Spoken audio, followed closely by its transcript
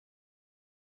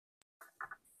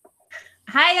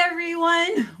Hi,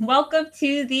 everyone. Welcome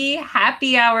to the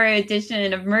happy hour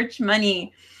edition of Merch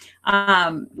Money.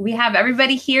 We have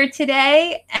everybody here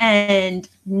today and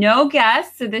no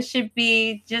guests, so this should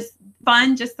be just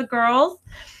fun, just the girls.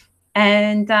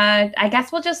 And I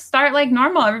guess we'll just start like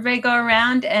normal. Everybody go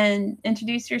around and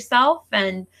introduce yourself.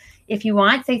 And if you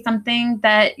want, say something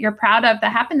that you're proud of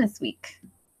that happened this week.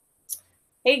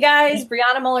 Hey guys,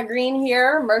 Brianna Muller-Green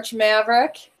here, Merch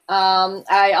Maverick.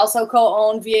 I also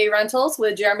co-own VA Rentals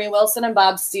with Jeremy Wilson and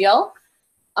Bob Steele.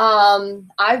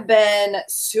 I've been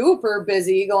super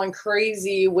busy, going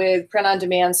crazy with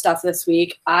print-on-demand stuff this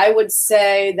week. I would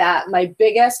say that my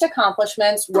biggest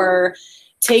accomplishments were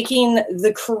taking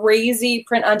the crazy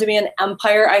print-on-demand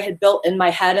empire I had built in my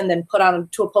head and then put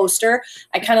onto a poster.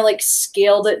 I kind of like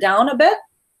scaled it down a bit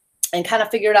and kind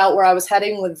of figured out where I was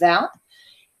heading with that.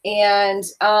 And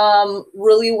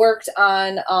really worked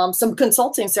on some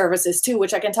consulting services too,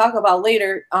 which I can talk about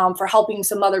later, for helping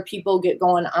some other people get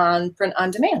going on print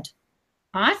on demand.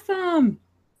 Awesome.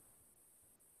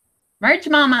 Merch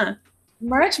Mama.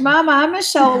 Merch Mama. I'm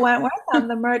Michelle Wentworth. I'm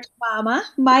the Merch Mama.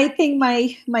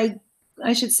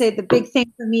 I should say the big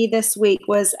thing for me this week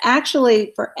was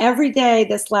actually for every day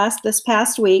this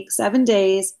past week, 7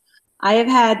 days, I have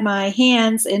had my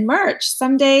hands in merch.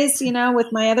 Some days, with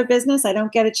my other business, I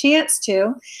don't get a chance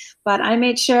to, but I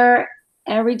made sure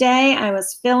every day I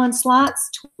was filling slots,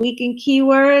 tweaking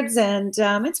keywords, and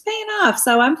it's paying off.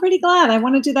 So I'm pretty glad. I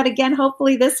want to do that again,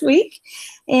 hopefully this week,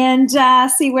 and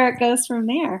see where it goes from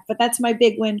there. But that's my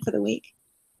big win for the week.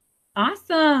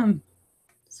 Awesome.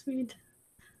 Sweet.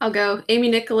 I'll go. Amy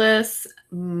Nicholas.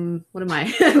 What am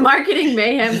I? Marketing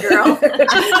Mayhem Girl.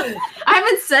 I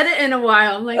haven't said it in a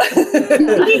while. I'm like,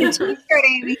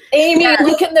 Amy,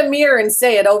 look in the mirror and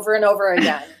say it over and over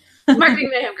again.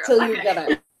 Marketing Mayhem Girl. Till you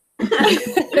get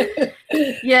it.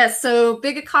 Yes. So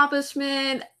big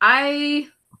accomplishment. I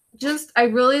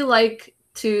really like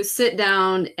to sit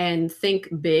down and think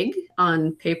big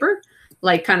on paper.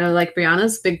 Kind of like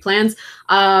Brianna's big plans.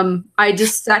 I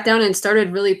just sat down and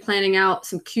started really planning out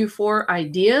some Q4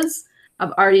 ideas.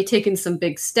 I've already taken some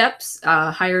big steps,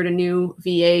 hired a new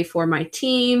VA for my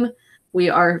team. We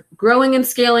are growing and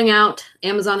scaling out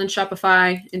Amazon and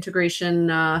Shopify integration,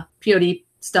 POD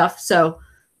stuff. So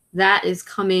that is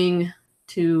coming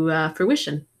to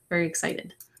fruition. Very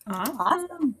excited.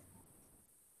 Awesome.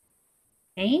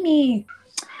 Amy.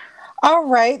 All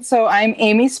right, so I'm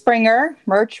Amy Springer,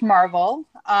 Merch Marvel.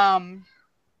 And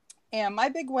my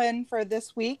big win for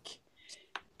this week,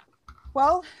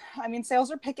 well,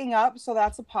 sales are picking up, so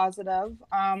that's a positive.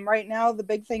 Right now, the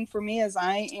big thing for me is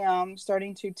I am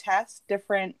starting to test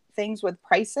different things with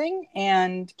pricing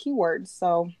and keywords.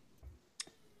 So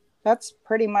that's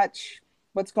pretty much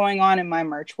what's going on in my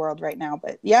merch world right now.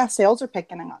 But yeah, sales are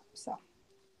picking up, so.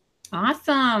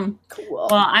 Awesome. Cool.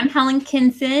 Well, I'm Helen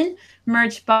Kinson,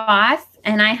 Merch Boss,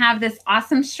 and I have this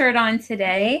awesome shirt on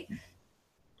today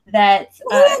that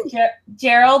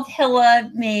Gerald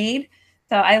Hilla made.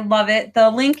 So I love it. The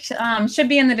link should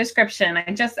be in the description.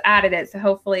 I just added it, so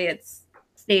hopefully it's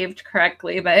saved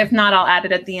correctly. But if not, I'll add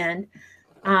it at the end.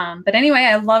 But anyway,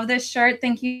 I love this shirt.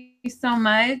 Thank you so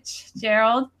much,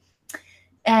 Gerald.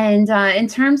 And in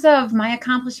terms of my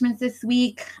accomplishments this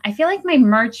week, I feel like my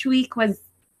merch week was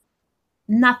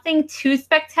nothing too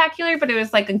spectacular, but it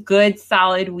was like a good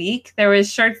solid week. There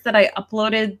was shirts that I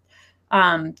uploaded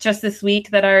just this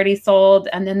week that I already sold,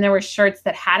 and then there were shirts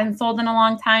that hadn't sold in a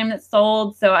long time that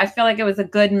sold. So I feel like it was a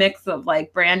good mix of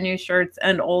like brand new shirts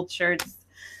and old shirts.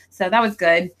 So that was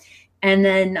good. And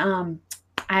then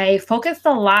I focused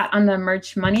a lot on the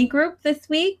Merch Money group this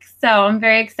week. So I'm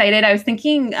very excited. I was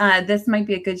thinking this might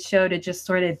be a good show to just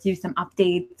sort of do some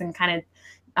updates and kind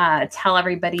of tell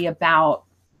everybody about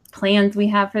plans we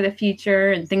have for the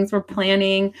future and things we're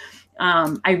planning.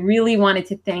 I really wanted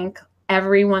to thank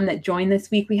everyone that joined this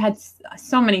week. We had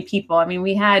so many people.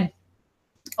 We had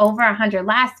over 100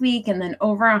 last week and then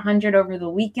over 100 over the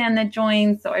weekend that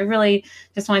joined. So I really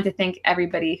just wanted to thank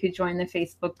everybody who joined the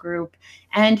Facebook group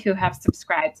and who have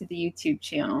subscribed to the YouTube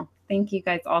channel. Thank you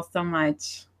guys all so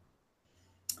much.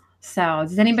 So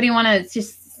does anybody want to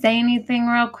just say anything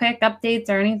real quick, updates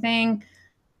or anything?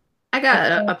 I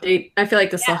got an update. I feel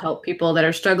like this will help people that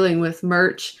are struggling with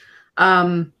merch.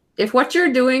 If what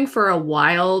you're doing for a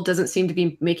while doesn't seem to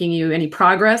be making you any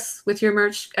progress with your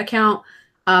merch account,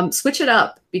 switch it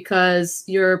up, because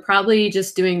you're probably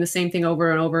just doing the same thing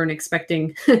over and over and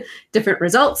expecting different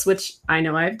results, which I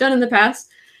know I've done in the past.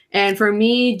 And for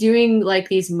me, doing like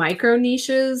these micro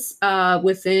niches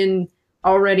within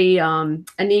already a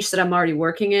niche that I'm already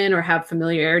working in or have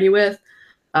familiarity with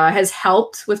has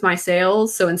helped with my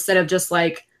sales. So instead of just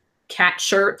like cat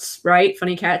shirts, right?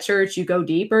 Funny cat shirts. You go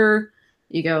deeper.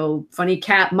 You go funny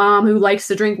cat mom who likes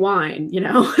to drink wine, you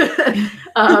know.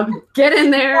 Get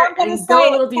in there and go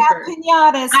a little deeper.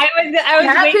 Pinatas. I was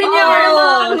Cat waiting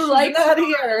pinata Oh, who likes not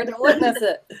here. Don't witness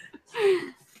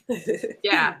it.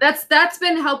 Yeah, that's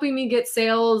been helping me get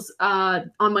sales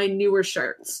on my newer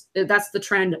shirts. That's the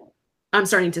trend I'm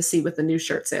starting to see with the new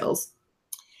shirt sales.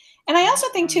 And I also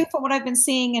think too, from what I've been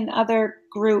seeing in other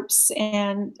groups,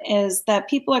 and is that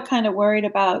people are kind of worried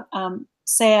about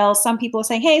sales. Some people are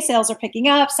saying, "Hey, sales are picking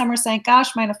up." Some are saying,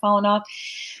 "Gosh, mine have fallen off."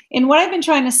 And what I've been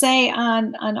trying to say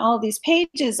on all of these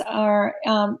pages are,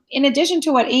 in addition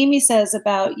to what Amy says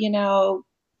about, you know,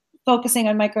 focusing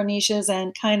on micro niches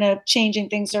and kind of changing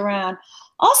things around.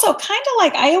 Also, kind of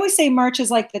like I always say, merch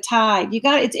is like the tide. You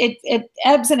got it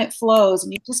ebbs and it flows,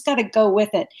 and you just got to go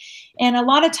with it. And a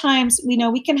lot of times, you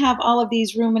know, we can have all of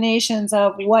these ruminations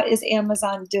of what is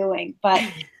Amazon doing, but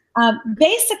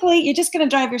basically, you're just going to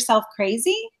drive yourself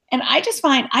crazy. And I just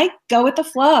find I go with the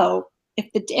flow.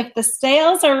 If the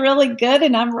sales are really good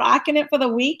and I'm rocking it for the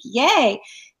week, yay.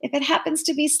 If it happens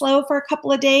to be slow for a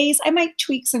couple of days, I might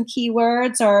tweak some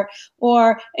keywords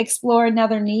or explore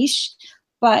another niche.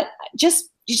 But you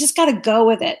just got to go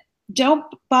with it. Don't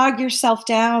bog yourself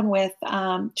down with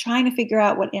trying to figure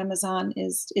out what Amazon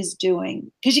is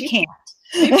doing, because you can't.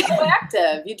 Be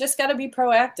proactive. You just got to be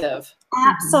proactive.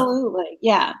 Absolutely,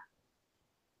 yeah.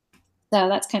 So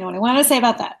that's kind of what I wanted to say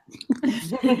about that.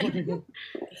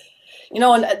 You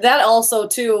know, and that also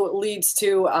too leads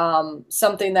to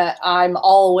something that I'm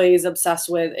always obsessed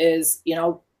with is, you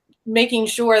know, making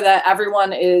sure that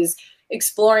everyone is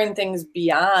exploring things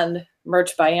beyond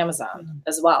Merch by Amazon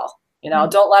as well. You know,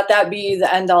 don't let that be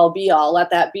the end all be all.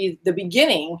 Let that be the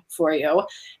beginning for you.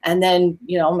 And then,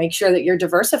 you know, make sure that you're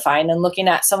diversifying and looking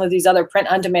at some of these other print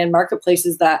on demand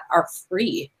marketplaces that are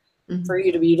free for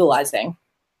you to be utilizing.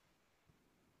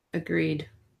 Agreed.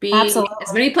 Be Absolutely.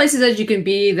 as many places as you can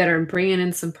be that are bringing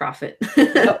in some profit.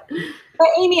 But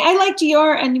Amy, I liked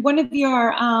one of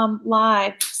your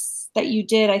lives that you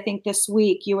did, I think this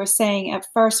week, you were saying at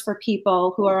first for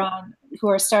people who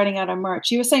are starting out on merch,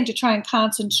 you were saying to try and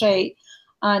concentrate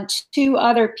on 2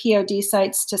 other POD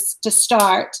sites to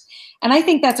start. And I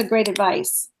think that's a great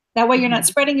advice. That way you're not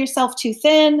spreading yourself too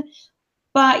thin,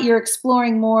 but you're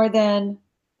exploring more than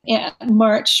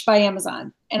Merch by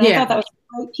Amazon. And I thought that was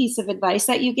a great piece of advice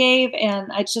that you gave.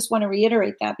 And I just want to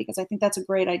reiterate that because I think that's a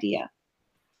great idea.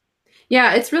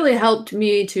 Yeah, it's really helped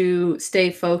me to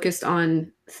stay focused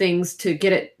on things to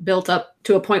get it built up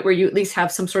to a point where you at least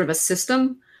have some sort of a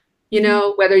system, you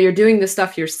know, whether you're doing the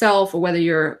stuff yourself or whether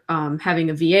you're having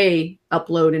a VA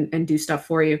upload and do stuff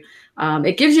for you.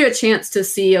 It gives you a chance to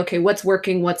see, okay, what's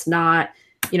working, what's not.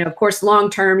 You know, of course, long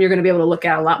term, you're going to be able to look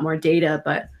at a lot more data.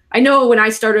 But I know when I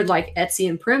started like Etsy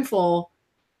and Printful,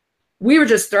 we were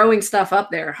just throwing stuff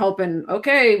up there, hoping,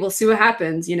 okay, we'll see what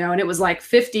happens, you know, and it was like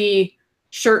 50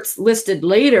 shirts listed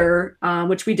later,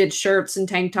 which we did shirts and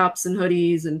tank tops and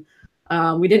hoodies, and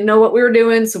we didn't know what we were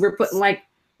doing. So we're putting like,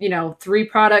 you know, 3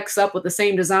 products up with the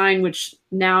same design, which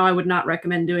now I would not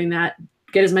recommend doing that.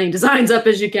 Get as many designs up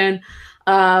as you can.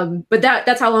 But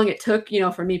that's how long it took, you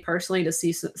know, for me personally to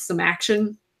see some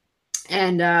action.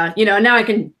 And, you know, now I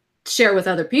can share with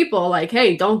other people like,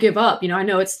 hey, don't give up. You know, I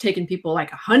know it's taken people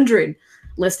like 100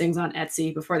 listings on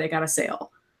Etsy before they got a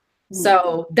sale.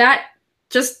 So that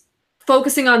just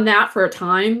focusing on that for a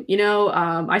time, you know,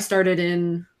 I started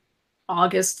in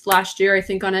August last year, I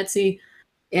think, on Etsy,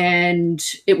 and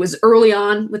it was early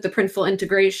on with the Printful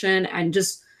integration, and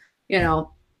just, you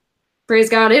know, praise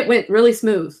God, it went really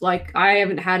smooth. Like I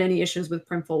haven't had any issues with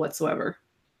Printful whatsoever.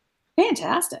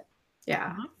 Fantastic.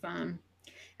 Yeah. Awesome.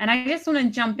 And I just want to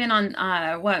jump in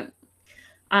on what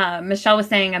Michelle was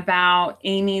saying about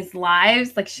Amy's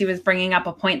lives. Like she was bringing up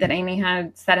a point that Amy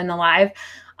had said in the live.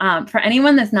 For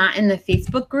anyone that's not in the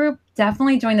Facebook group,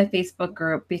 definitely join the Facebook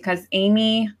group, because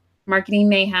Amy, Marketing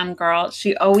Mayhem Girl,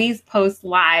 she always posts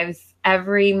lives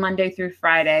every Monday through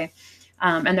Friday.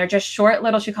 And they're just short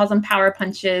little, she calls them power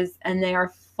punches, and they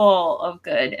are full of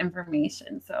good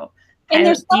information. So, and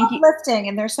they're so uplifting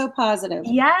and they're so positive.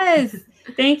 Yes.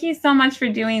 Thank you so much for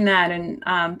doing that.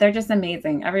 And they're just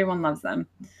amazing. Everyone loves them.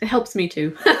 It helps me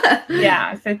too.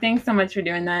 Yeah. So thanks so much for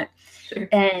doing that. Sure.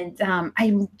 And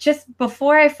I just,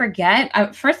 before I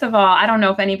forget, first of all, I don't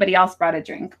know if anybody else brought a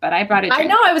drink, but I brought a drink. I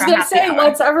know. I was going to say,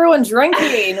 what's everyone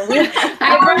drinking?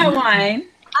 I brought wine.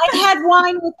 I had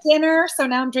wine with dinner, so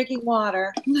now I'm drinking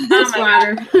water. It's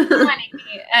water.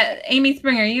 Amy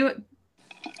Springer, you...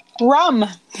 Rum. I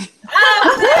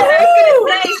was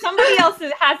going to say, somebody else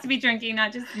has to be drinking,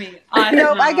 not just me. Awesome.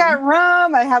 Nope, I got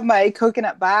rum. I have my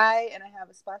coconut bai, and I have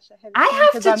a splash of Hennessy. I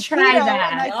have 'cause to I'm try keto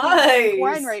that. And I can't drink Nice.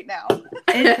 wine right now.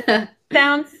 It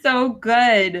sounds so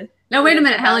good. No, wait a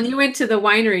minute, Helen. You went to the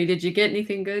winery. Did you get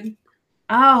anything good?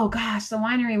 Oh gosh, the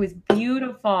winery was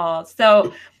beautiful.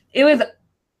 So it was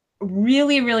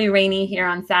really, really rainy here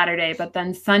on Saturday, but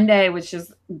then Sunday was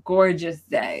just gorgeous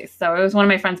day. So it was one of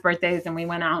my friend's birthdays, and we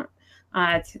went out.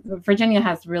 Virginia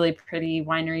has really pretty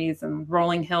wineries and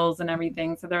rolling hills and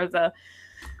everything. So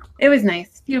it was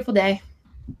nice, beautiful day.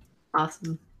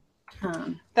 Awesome.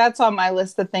 That's on my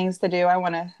list of things to do. I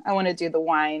want to do the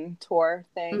wine tour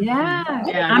thing. Yeah,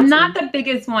 Yeah, I'm me not too. the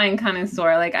biggest wine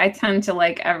connoisseur. Like I tend to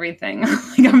like everything.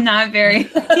 Like I'm not very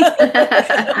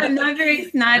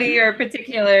snotty or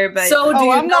particular, but So do Oh,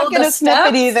 you I'm know not gonna the sniff it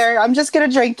steps? either. I'm just gonna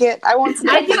drink it. I won't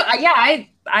sniff I do. Yeah,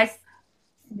 I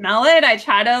smell it. I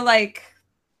try to like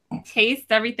taste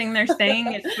everything they're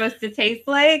saying it's supposed to taste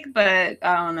like, but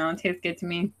I don't know. It tastes good to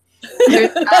me.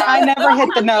 I never hit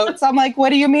the notes. I'm like, what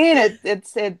do you mean?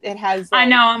 It has. I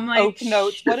know. I'm like oak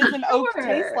notes. What does an oak sure.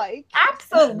 taste like?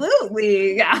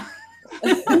 Absolutely. Yeah.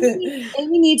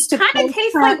 Amy needs to Kind of post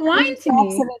tastes her like wine to me.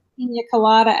 antioxidant pina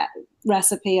colada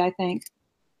recipe, I think.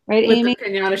 Right, With Amy? the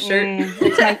pinata shirt.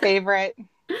 It's my favorite.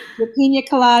 The pina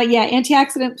colada, yeah,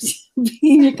 antioxidant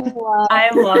pina colada. I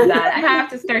love that. I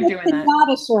have to start doing that.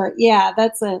 Pinata shirt, yeah,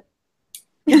 that's it.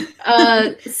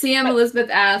 CM Elizabeth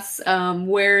asks,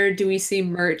 where do we see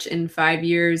merch in 5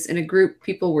 years? In a group,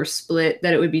 people were split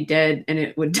that it would be dead and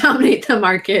it would dominate the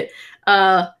market.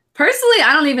 Personally,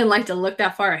 I don't even like to look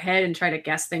that far ahead and try to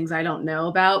guess things I don't know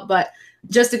about. But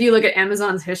just if you look at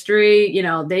Amazon's history, you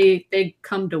know, they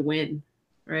come to win,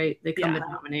 right? They come to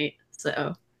dominate.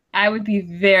 So I would be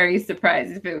very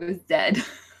surprised if it was dead.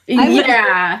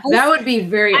 that would be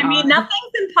very I mean, odd.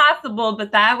 nothing's impossible, but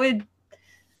I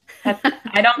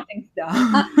don't think so.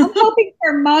 I'm hoping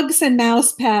for mugs and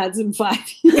mouse pads in 5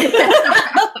 years.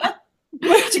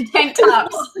 Tank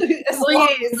tops. Please.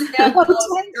 Yeah,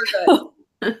 Oh, you're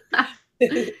good.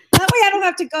 That way I don't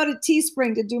have to go to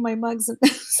Teespring to do my mugs and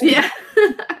mouse. Yeah.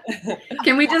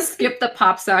 Can we just skip the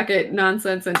pop socket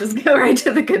nonsense and just go right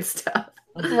to the good stuff?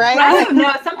 Right? I don't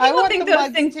know. Some I people want think the those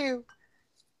mugs things. too.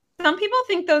 Some people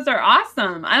think those are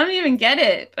awesome. I don't even get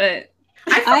it, but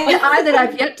I find it odd that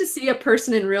I've yet to see a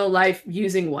person in real life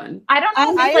using one. I don't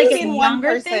know if I've it's like a seen one younger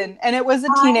person, thing. and it was a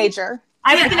teenager.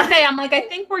 I was gonna say, I'm like, I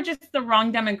think we're just the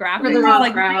wrong demographic. For the wrong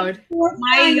Like, crowd. my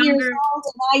 49 years younger, old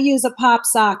and I use a pop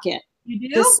socket. you do?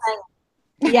 Just saying.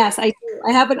 Yes, I do.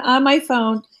 I have it on my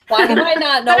phone. Why do I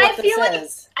not know But I what this feel like-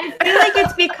 is? I feel like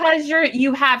it's because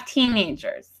you have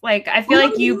teenagers. Like I feel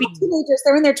like you be. Teenagers,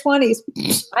 they're in their 20s.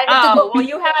 I have to Oh well,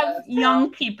 you have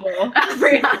young people.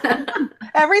 Brianna.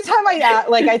 Every time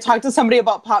I talk to somebody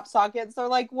about pop sockets, they're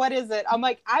like, "What is it?" I'm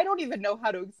like, "I don't even know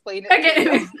how to explain it."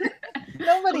 Okay.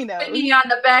 Nobody knows. Thinking on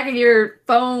the back of your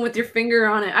phone with your finger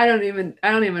on it. I don't even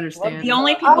understand. The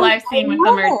only people I've seen with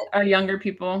them love are younger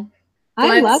people. I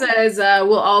Glenn love it. says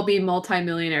we'll all be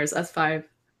multimillionaires. Us 5.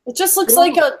 It just looks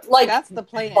like a That's the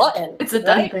plan. button. It's a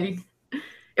done right? thing.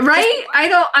 Right? I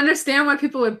don't understand why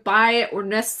people would buy it or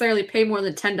necessarily pay more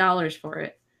than $10 for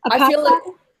it. A I pop feel like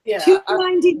socket, yeah.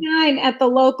 $2.99 at the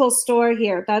local store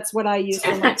here. That's what I use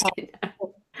for my pop.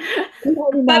 But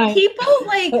 $2.99. people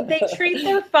like they treat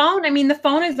their phone. I mean, the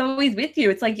phone is always with you.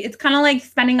 It's like it's kind of like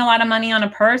spending a lot of money on a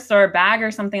purse or a bag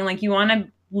or something. Like you want to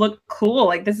look cool.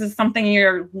 Like this is something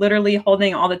you're literally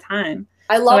holding all the time.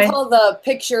 I love So how the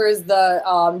picture is the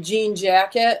jean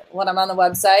jacket when I'm on the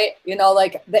website. You know,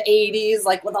 like the 80s,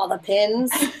 like with all the pins.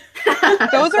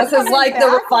 Those are This is like the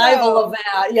revival of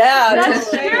that. Yeah. That's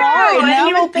totally. true. They are. I didn't Enamel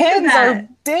even think of pins that. are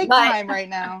big My- time right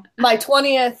now. My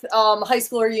 20th high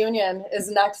school reunion is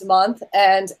next month,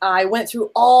 and I went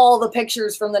through all the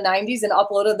pictures from the 90s and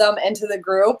uploaded them into the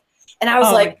group. And I was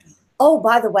Oh. like, oh,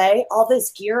 by the way, all this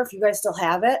gear, if you guys still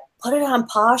have it, put it on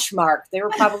Poshmark. They were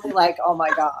probably like, oh my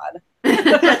God. Oh,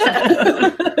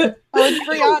 it's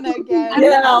Brianna again.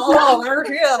 Yeah, oh, there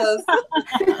she is.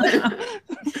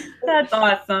 That's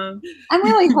awesome. I'm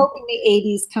really hoping the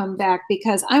 80s come back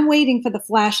because I'm waiting for the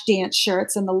flash dance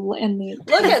shirts and the Look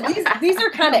at these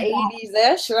are kind of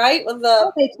 80s-ish, right? With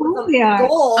the, they totally are.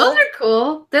 gold. Those are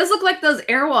cool. Those look like those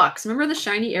Airwalks. Remember the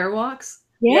shiny Airwalks?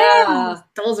 Yeah.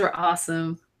 Those are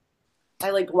awesome.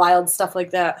 I like wild stuff like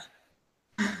that.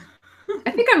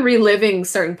 I think I'm reliving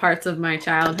certain parts of my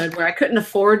childhood where I couldn't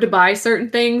afford to buy certain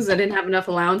things. I didn't have enough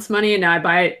allowance money, and now I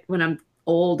buy it when I'm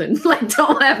old and like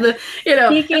don't have the,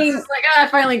 Speaking- it's just like, I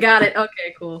finally got it.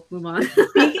 Okay, cool. Move on.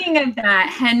 Speaking of that,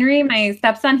 Henry, my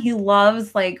stepson, he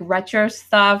loves like retro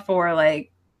stuff or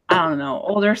like, I don't know,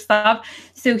 older stuff.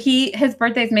 So his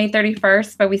birthday's May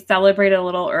 31st, but we celebrated a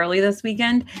little early this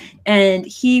weekend. And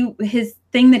his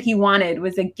thing that he wanted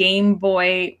was a Game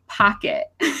Boy Pocket.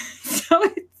 So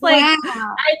it's like,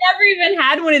 Wow. I never even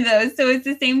had one of those. So it's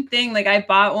the same thing. Like I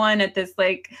bought one at this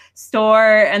like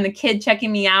store, and the kid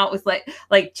checking me out was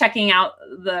like checking out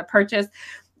the purchase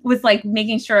was like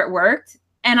making sure it worked.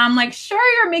 And I'm like, sure,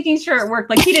 you're making sure it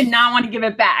worked. Like he did not want to give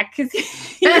it back because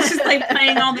he was just like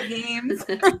playing all the games.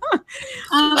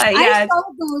 I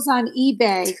sold those on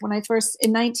eBay when I first,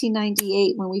 in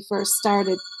 1998, when we first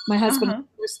started, my husband and I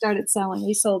first started selling,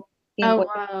 we sold Game Boy.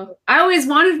 Wow. I always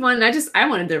wanted one. I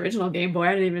wanted the original Game Boy.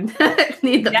 I didn't even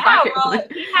need the pocket one.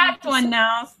 He has one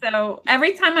now. So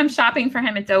every time I'm shopping for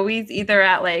him, it's always either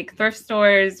at like thrift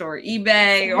stores or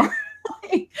eBay or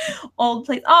like old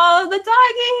place. Oh, the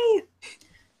doggy.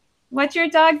 What's your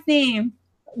dog's name?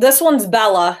 This one's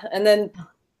Bella, and then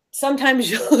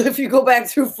sometimes if you go back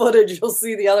through footage, you'll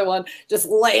see the other one just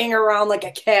laying around like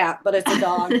a cat, but it's a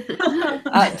dog.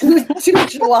 Two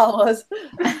chihuahuas.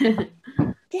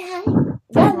 Yeah.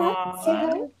 Bella, say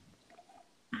hi.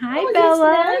 Hi,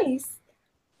 Bella. Nice.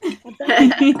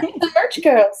 The merch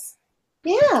girls.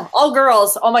 Yeah. All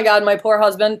girls. Oh my God, my poor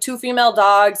husband. 2 female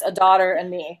dogs, a daughter, and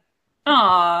me.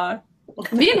 Aw.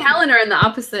 Me and Helen are in the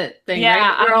opposite thing. Yeah,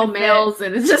 right? We're all opposite. males,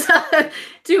 and it's just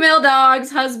 2 male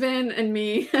dogs, husband, and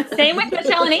me. Same with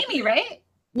Michelle and Amy, right?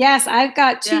 Yes, I've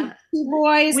got two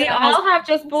boys. We and all have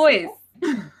just boys.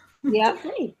 Yep.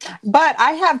 But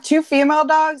I have 2 female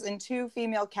dogs and 2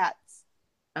 female cats.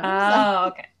 Oh,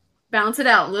 okay. Bounce it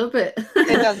out a little bit.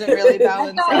 It doesn't really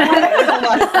balance out. There's a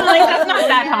lot of Like, that's not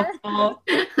that helpful.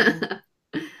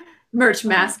 Merch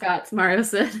mascots, Mario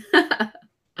said.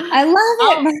 I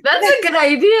love it. That's a good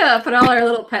idea. Put all our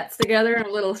little pets together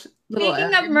and little.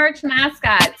 Speaking of merch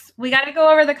mascots, we got to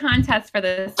go over the contest for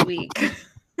this week.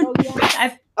 Oh,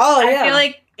 yeah. I feel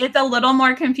like it's a little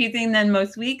more confusing than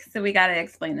most weeks, so we got to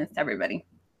explain this to everybody.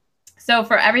 So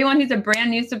for everyone who's a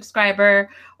brand new subscriber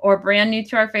or brand new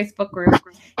to our Facebook group,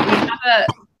 we have a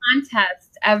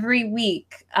contest every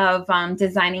week of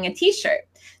designing a t-shirt.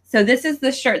 So this is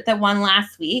the shirt that won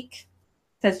last week.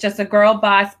 So it's just a girl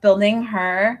boss building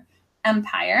her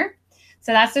empire.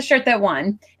 So that's the shirt that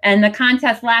won. And the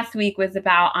contest last week was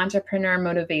about entrepreneur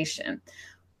motivation.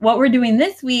 What we're doing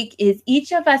this week is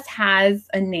each of us has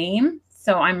a name.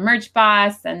 So I'm Merch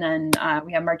Boss, and then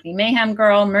we have Marketing Mayhem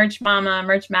Girl, Merch Mama,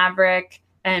 Merch Maverick,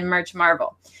 and Merch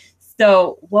Marvel.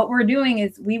 So what we're doing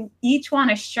is we each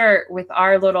want a shirt with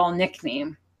our little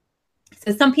nickname.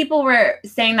 So some people were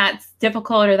saying that's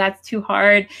difficult or that's too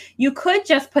hard. You could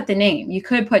just put the name. You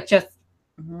could put just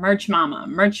Merch Mama,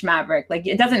 Merch Maverick. Like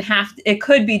it doesn't have to, it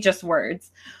could be just words.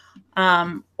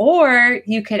 Or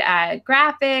you could add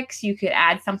graphics. You could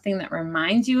add something that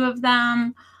reminds you of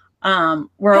them.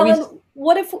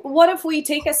 What if we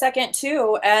take a second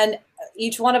too, and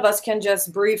each one of us can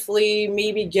just briefly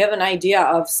maybe give an idea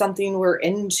of something we're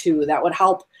into that would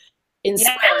help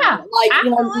inspire. Yeah, like, you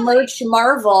know, Merch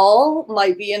Marvel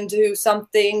might be into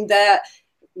something that,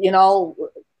 you know,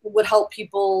 would help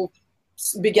people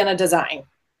begin a design.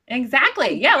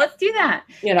 Exactly. Yeah, let's do that.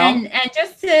 You know, and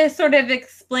just to sort of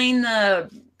explain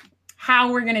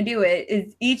how we're going to do it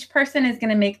is each person is going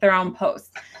to make their own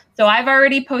post. So I've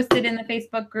already posted in the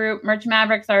Facebook group, Merch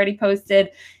Maverick's already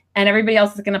posted, and everybody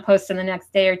else is going to post in the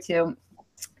next day or two.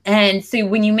 And so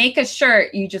when you make a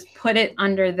shirt, you just put it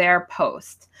under their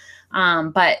post.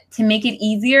 But to make it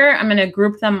easier, I'm going to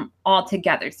group them all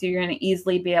together. So you're going to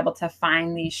easily be able to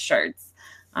find these shirts.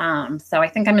 So I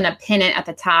think I'm going to pin it at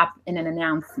the top in an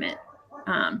announcement.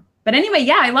 But anyway,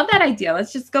 yeah, I love that idea.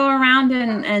 Let's just go around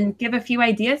and give a few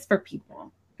ideas for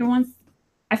people. Who wants?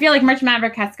 I feel like Merch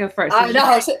Maverick has to go first. I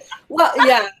know. Well,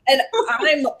 yeah, and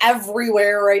I'm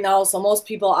everywhere right now, so most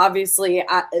people obviously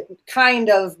kind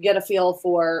of get a feel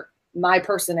for my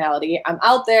personality. I'm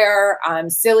out there. I'm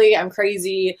silly. I'm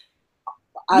crazy.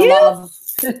 I love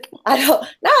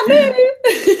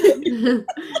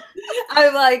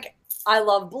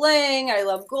bling. I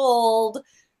love gold.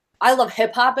 I love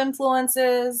hip hop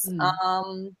influences.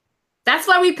 That's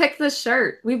why we picked this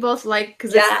shirt. We both like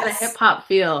because it's got a hip hop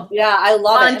feel. Yeah, I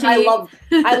love it.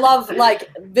 And I love like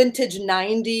vintage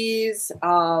 90s.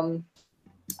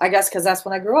 I guess because that's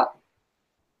when I grew up.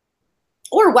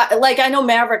 Or like I know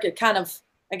Maverick, it kind of,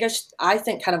 I guess I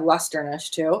think kind of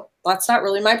Westernish too. That's not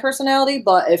really my personality,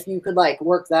 but if you could like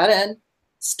work that in,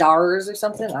 stars or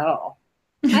something, I don't know.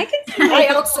 I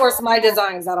outsource my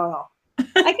designs. I don't know.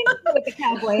 I can do with the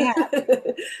cowboy hat.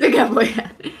 The cowboy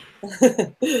hat.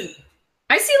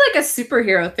 I see like a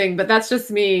superhero thing, but that's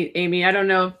just me, Amy. I don't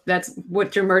know if that's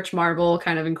what your Merch Marvel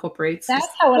kind of incorporates. That's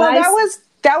how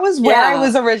that was where I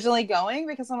was originally going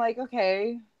because I'm like,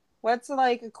 okay, what's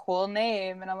like a cool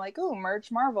name? And I'm like, oh,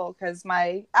 Merch Marvel, because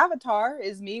my avatar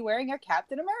is me wearing a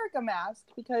Captain America mask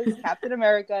because Captain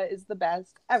America is the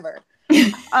best ever.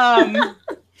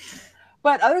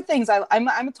 But other things, I'm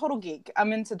a total geek.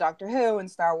 I'm into Doctor Who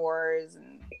and Star Wars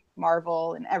and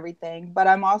Marvel and everything. But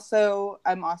I'm also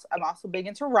big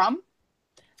into rum,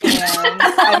 and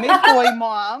I'm a boy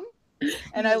mom,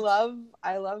 and I love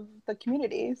the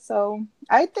community. So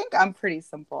I think I'm pretty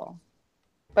simple,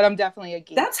 but I'm definitely a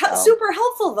geek. That's super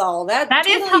helpful, though. That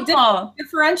is helpful.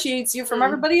 Differentiates you from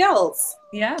everybody else.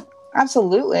 Yeah.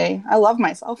 Absolutely. I love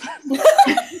myself. Perfect.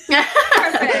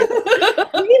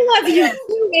 We love you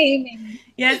too, Amy.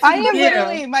 Yes, I am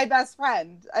literally my best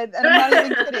friend. And I'm not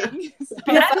even kidding.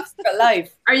 That's for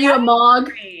life. Are you a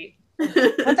Mog?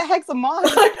 What the heck's a Mog?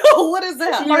 I know. What is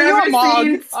that? You Are you ever a Mog?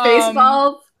 seen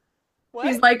Spaceballs? What?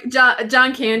 He's like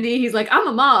John Candy. He's like, I'm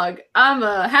a Mog. I'm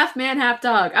a half man, half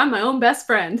dog. I'm my own best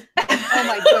friend. Oh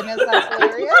my goodness, that's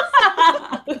hilarious.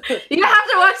 You have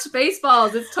to watch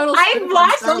Spaceballs. It's total. I've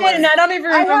watched it and I don't even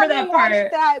remember that part. I haven't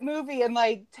watched that movie in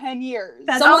like 10 years.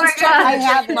 Someone's checking I the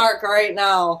check mark right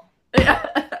now.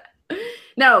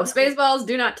 No, Spaceballs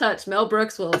do not touch. Mel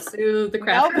Brooks will sue the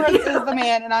crap. Mel Brooks is the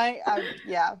man, and I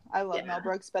love Mel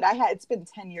Brooks, but it's been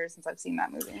 10 years since I've seen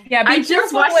that movie. Yeah, I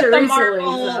just watched with it the recently,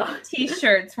 Marvel so.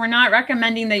 T-shirts. We're not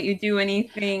recommending that you do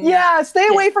anything. Yeah, stay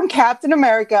away from Captain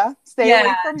America. Stay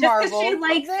away from just 'cause Marvel. she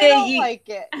likes They don't it, like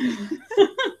it.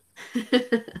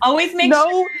 Always make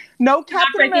sure No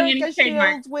Captain breaking any America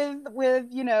trademark. shields with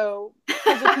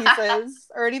puzzle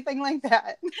pieces or anything like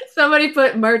that. Somebody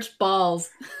put merch balls.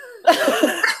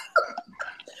 That's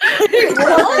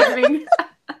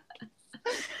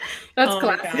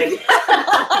classic.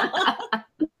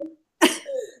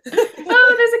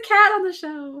 Oh, there's a cat on the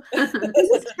show.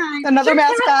 Another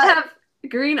mascot. Have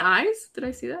green eyes? Did I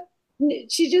see that?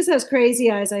 She just has crazy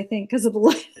eyes, I think, because of the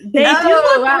light. They do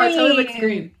look wow, green. it totally looks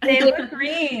green. They look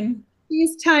green.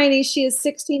 She's tiny. She is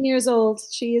 16 years old.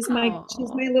 She's my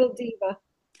little diva.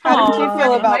 How did you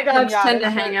feel about my dogs pinatas? tend to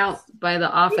hang out by the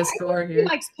office door She here.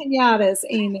 likes pinatas,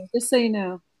 Amy, just so you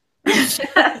know.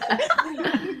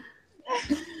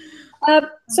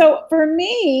 So for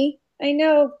me, I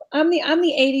know I'm the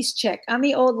 80s chick. I'm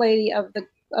the old lady of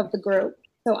the group.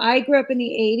 So I grew up in the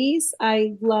 80s.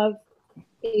 I love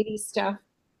 80s stuff.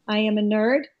 I am a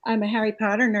nerd. I'm a Harry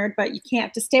Potter nerd, but you can't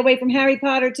have to stay away from Harry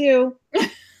Potter too.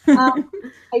 I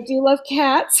do love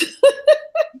cats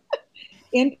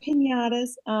and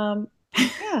pinatas.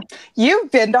 Yeah. You've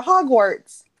been to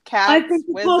Hogwarts. Cats, I've been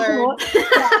to wizards.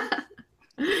 Hogwarts.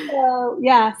 So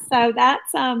yeah, so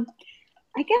that's I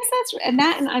guess that's and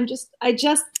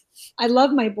I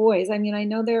love my boys. I mean, I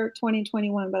know they're 20 and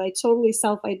 21, but I totally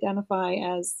self-identify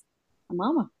as a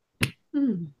mama.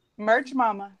 Merch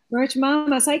mama. Merch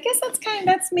mama. So I guess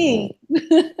that's me.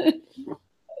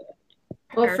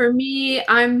 Well, for me,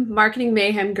 I'm marketing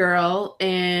mayhem girl,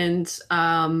 and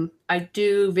I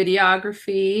do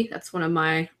videography. That's one of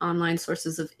my online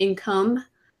sources of income.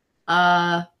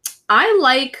 I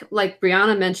like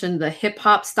Brianna mentioned, the hip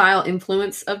hop style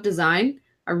influence of design.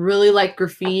 I really like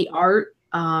graffiti art.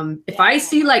 If I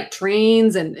see like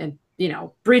trains and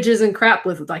bridges and crap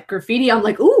with like graffiti, I'm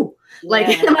like, ooh, like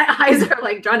my eyes are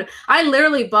like drawn to. I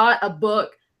literally bought a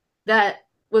book that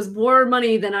was more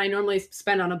money than I normally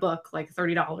spend on a book, like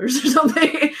 $30 or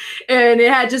something. And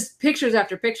it had just pictures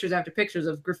after pictures after pictures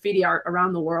of graffiti art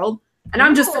around the world. And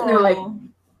I'm just sitting there like,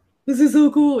 this is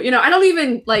so cool. I don't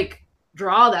even like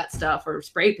draw that stuff or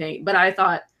spray paint, but I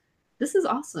thought, this is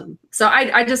awesome. So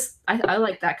I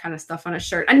like that kind of stuff on a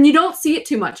shirt. And you don't see it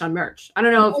too much on merch. I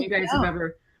don't know if you guys have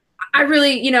ever, I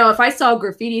really, if I saw a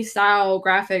graffiti style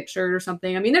graphic shirt or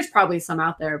something, I mean, there's probably some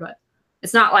out there, but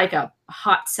it's not like a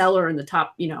hot seller in the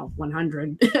top,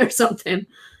 100 or something.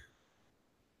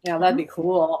 Yeah, that'd be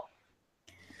cool.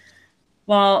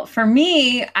 Well, for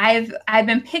me, I've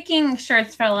been picking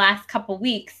shirts for the last couple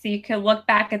weeks, so you can look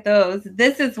back at those.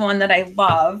 This is one that I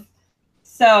love.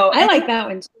 So I like that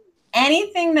one too.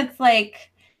 Anything that's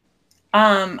like,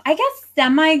 I guess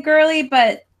semi-girly,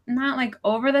 but not like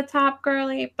over the top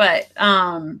girly, but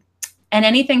and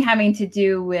anything having to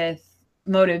do with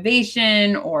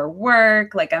motivation or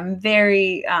work. Like I'm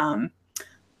very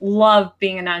love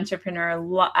being an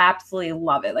entrepreneur. Absolutely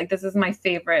love it. Like this is my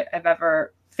favorite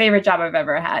job I've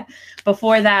ever had.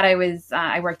 Before that,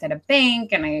 I worked at a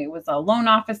bank and I was a loan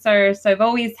officer. So I've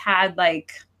always had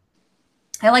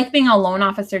I like being a loan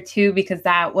officer too, because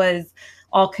that was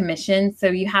all commission. So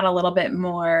you had a little bit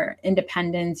more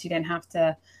independence. You didn't have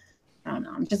to, I don't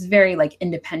know. I'm just very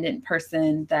independent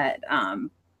person that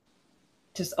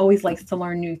just always likes to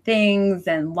learn new things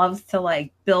and loves to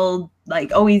build,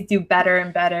 always do better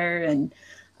and better. And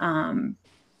I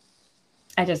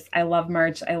love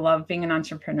merch. I love being an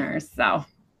entrepreneur. So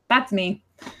that's me.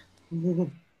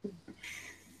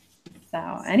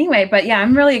 So anyway, but yeah,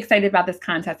 I'm really excited about this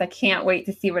contest. I can't wait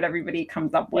to see what everybody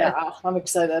comes up with. Yeah, I'm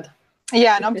excited.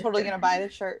 Yeah, and I'm totally gonna buy the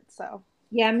shirt. So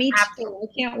Yeah, me too. I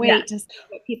can't wait Yeah. to see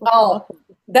what people Oh,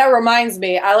 that reminds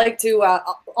me. I like to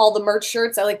all the merch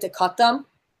shirts. I like to cut them.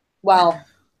 Well,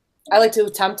 I like to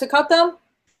attempt to cut them.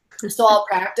 So I'll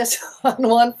practice on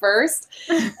one first.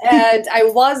 And I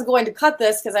was going to cut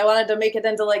this because I wanted to make it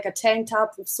into like a tank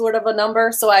top sort of a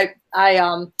number. So I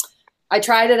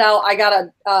tried it out. I got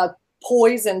a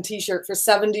Poison t-shirt for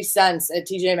 70 cents at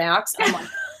TJ Maxx. I'm like,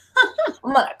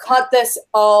 I'm gonna cut this.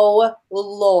 Oh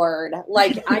Lord.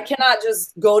 Like I cannot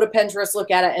just go to Pinterest, look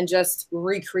at it, and just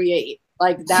recreate.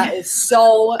 Like that is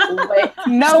so way.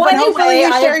 no, So but anyway, hopefully you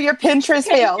I- share your Pinterest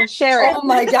fail. Share it. Oh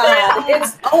my God.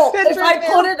 It's if I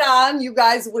Pinterest put it on, you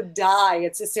guys would die.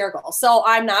 It's hysterical. So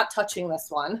I'm not touching this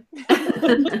one.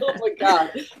 Oh my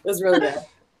God. It was really good.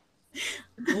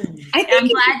 I I'm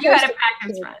glad you had a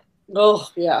practice run. Oh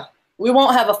yeah. We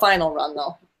won't have a final run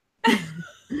though.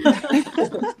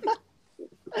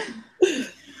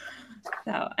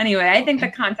 So anyway, I think the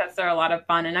contests are a lot of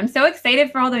fun, and I'm so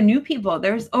excited for all the new people.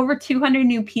 There's over 200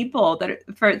 new people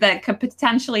that could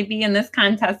potentially be in this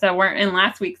contest that weren't in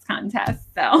last week's contest.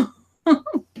 So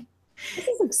This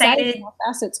is exciting how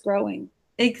fast it's growing.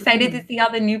 excited to see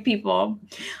all the new people.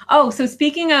 Oh, so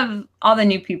speaking of all the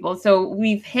new people, so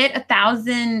we've hit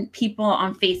 1,000 people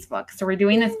on Facebook. So we're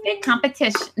doing this big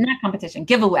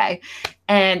giveaway.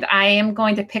 And I am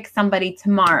going to pick somebody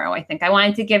tomorrow. I think I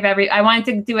wanted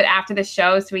to do it after the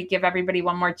show so we give everybody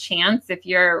one more chance. If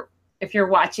you're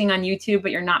watching on YouTube,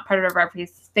 but you're not part of our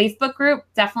Facebook group,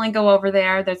 definitely go over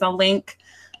there. There's a link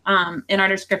in our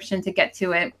description to get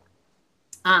to it.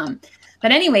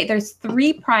 But anyway, there's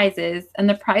 3 prizes, and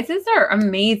the prizes are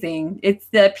amazing. It's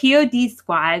the POD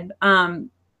squad.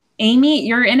 Amy,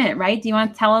 you're in it, right? Do you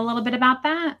want to tell a little bit about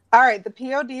that? All right, the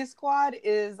POD squad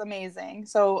is amazing.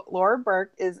 So Laura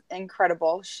Burke is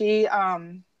incredible. She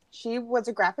was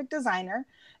a graphic designer,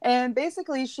 and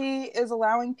basically she is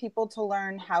allowing people to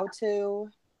learn how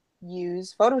to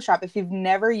use Photoshop if you've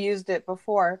never used it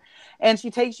before. And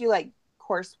she takes you like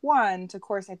course 1 to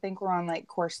course, I think we're on like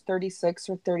course 36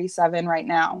 or 37 right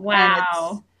now.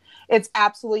 Wow. It's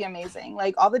absolutely amazing.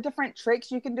 Like all the different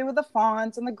tricks you can do with the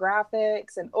fonts and the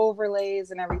graphics and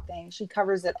overlays and everything. She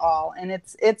covers it all. And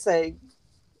it's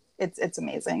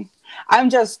amazing. I'm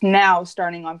just now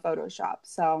starting on Photoshop.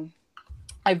 So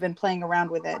I've been playing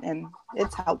around with it and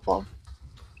it's helpful.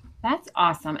 That's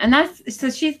awesome. And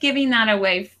so she's giving that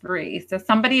away free. So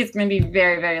somebody is going to be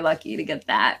very, very lucky to get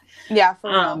that. Yeah, for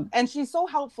real. And she's so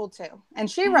helpful too. And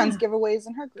she runs giveaways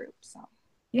in her group. So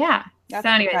yeah. That's So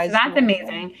anyway, so that's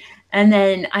amazing. And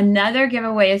then another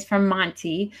giveaway is from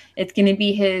Monty. It's going to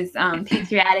be his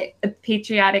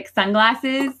patriotic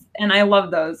sunglasses. And I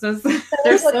love those.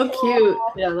 They're so cute.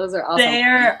 Yeah, those are awesome.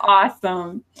 They're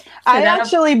awesome. So I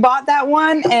actually bought that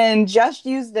one and just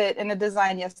used it in a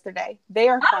design yesterday. They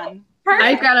are fun.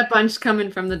 I've got a bunch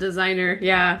coming from the designer.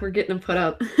 Yeah, we're getting them put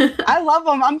up. I love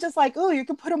them. I'm just like, oh, you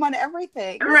can put them on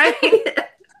everything. Right?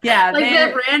 Yeah.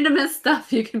 Like the randomest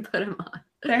stuff you can put them on.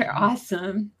 They're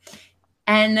awesome.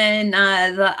 And then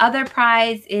the other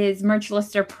prize is Merch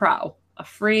Lister Pro, a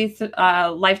free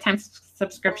lifetime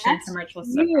subscription to Merch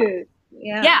Lister Pro.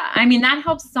 Yeah, I mean, that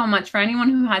helps so much for anyone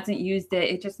who hasn't used it.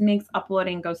 It just makes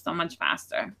uploading go so much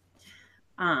faster.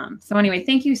 So anyway,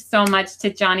 thank you so much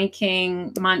to Johnny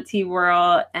King, Monty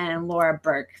Whirl, and Laura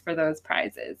Burke for those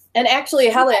prizes. And actually,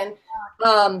 Helen,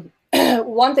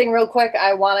 one thing real quick,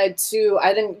 I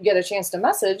didn't get a chance to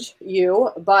message you,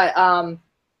 but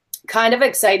kind of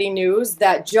exciting news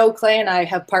that Joe Clay and I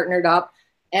have partnered up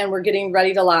and we're getting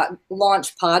ready to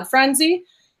launch Pod Frenzy.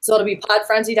 So it'll be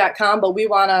podfrenzy.com, but we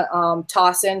want to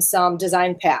toss in some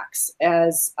design packs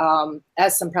as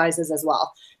some prizes as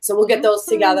well. So we'll get those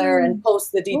together and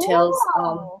post the details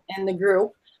in the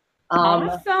group.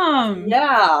 Awesome.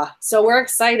 Yeah. So we're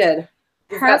excited.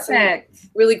 We've got some Perfect.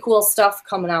 really cool stuff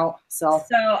coming out. So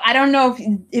I don't know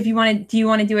if you want to. Do you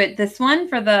want to do it this one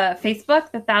for the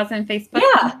Facebook, the 1,000 Facebook?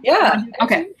 Yeah.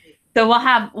 Okay. So we'll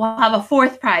have a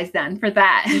 4th prize then for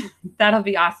that. That'll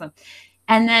be awesome.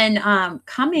 And then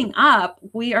coming up,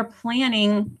 we are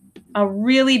planning a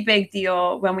really big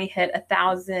deal when we hit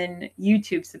 1,000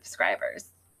 YouTube subscribers.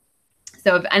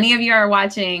 So if any of you are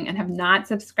watching and have not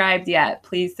subscribed yet,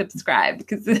 please subscribe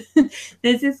because this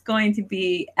is going to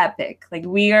be epic. Like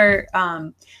we have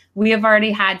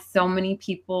already had so many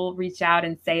people reach out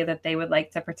and say that they would like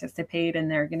to participate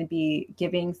and they're going to be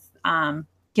giving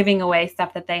giving away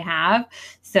stuff that they have.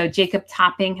 So Jacob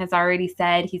Topping has already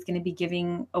said he's going to be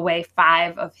giving away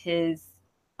 5 of his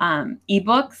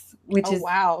ebooks, which is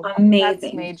amazing.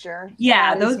 That's major.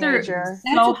 Yeah, that those are major.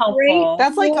 so helpful.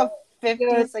 That's like a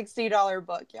 $50-$60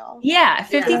 book, y'all. Yeah,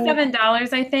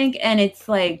 $57, I think, and it's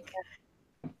like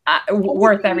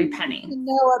worth every penny. To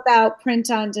know about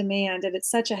print on demand, and it's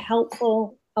such a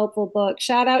helpful book.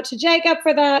 Shout out to Jacob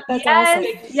for that. That's awesome.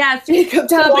 Yes, Jacob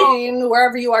Topping,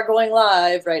 wherever you are going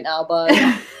live right now, bud.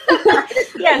 Yeah,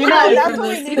 that's what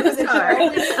we need for the show. We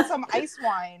need some ice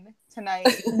wine tonight.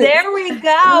 There we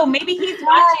go. Maybe he's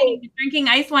watching, drinking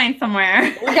ice wine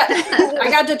somewhere. I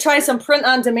got to try some print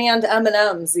on demand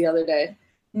M&Ms the other day.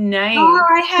 Nice. Oh,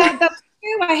 I had those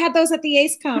too. I had those at the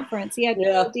ACE conference.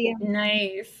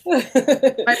 Nice.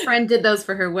 My friend did those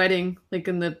for her wedding, like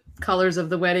in the colors of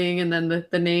the wedding and then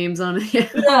the names on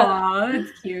it. Aw,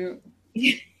 that's cute.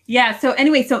 Yeah. So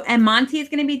anyway, and Monty is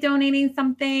going to be donating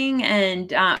something,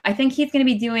 and I think he's going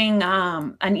to be doing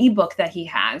an ebook that he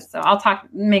has. So I'll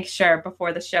make sure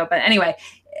before the show. But anyway,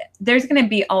 there's going to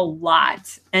be a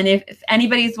lot. And if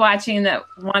anybody's watching that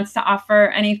wants to offer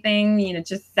anything,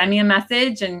 just send me a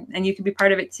message and you can be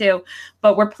part of it too.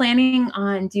 But we're planning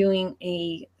on doing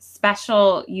a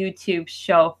special YouTube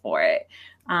show for it.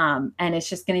 And it's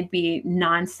just going to be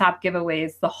nonstop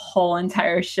giveaways the whole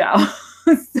entire show.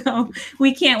 So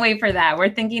we can't wait for that. We're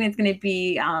thinking it's going to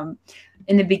be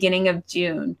in the beginning of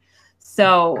June.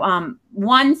 So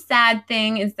one sad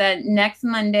thing is that next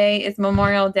Monday is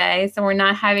Memorial Day, so we're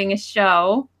not having a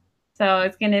show. So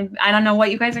it's I don't know what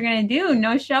you guys are gonna do.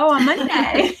 No show on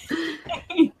Monday.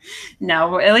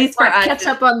 No, at least for us. Catch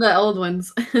up on the old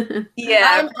ones.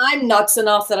 Yeah, I'm nuts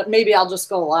enough that maybe I'll just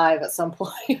go live at some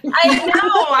point. I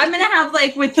know. I'm gonna have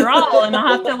withdrawal, and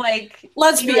I'll have to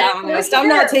Let's be honest. I'm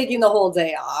not taking the whole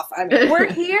day off. I mean,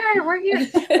 we're here.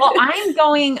 Well,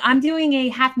 I'm doing a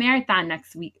half marathon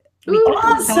next week.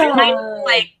 Awesome. So I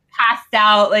might passed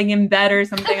out in bed or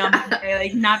something on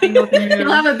Monday, not being able to move.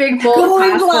 You'll have a big bowl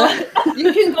of pasta.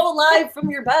 You can go live from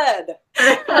your bed.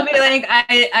 I'll be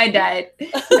I died.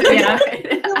 Yeah.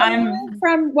 I'm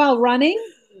from running.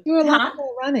 You were live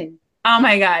while running. Oh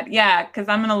my God. Yeah. Cause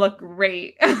I'm going to look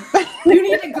great. You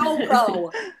need a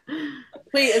GoPro.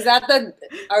 Wait, are those?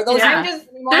 Yeah.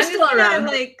 They're still around.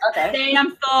 Okay. I'm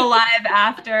still alive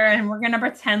after, and we're gonna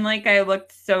pretend like I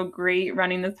looked so great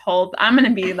running this whole. I'm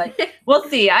gonna be we'll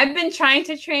see. I've been trying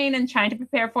to train and trying to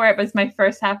prepare for it, but it's my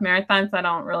first half marathon, so I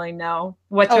don't really know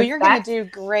what to expect. You're gonna do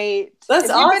great. That's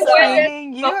awesome.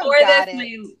 Before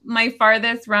this, my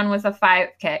farthest run was a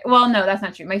 5K. Well, no, that's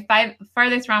not true. My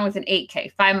farthest run was an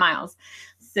 8K, 5 miles.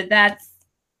 So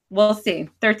we'll see.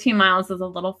 13 miles is a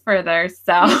little further,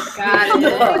 so. Got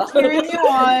it. Cheering you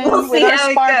on with our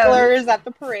sparklers at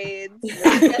the parades.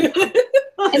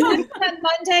 And that's on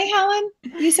Monday, Helen?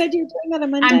 You said you were doing that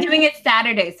on Monday? I'm doing it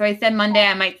Saturday, so I said Monday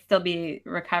I might still be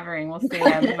recovering. We'll see.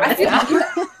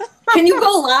 Can you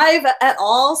go live at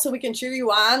all so we can cheer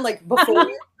you on before?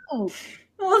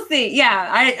 We'll see. Yeah,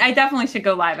 I definitely should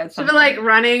go live at some point. Should be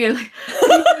running and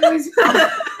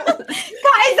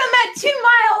guys, I'm at 2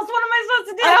 miles. What am I supposed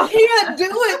to do? I can't do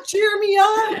it. Cheer me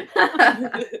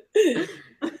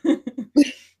on.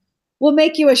 We'll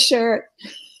make you a shirt.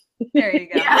 There you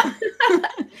go. Yeah.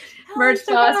 Merch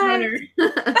Boss winner.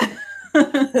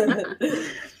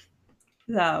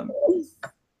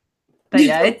 But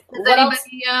yeah,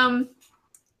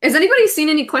 has anybody seen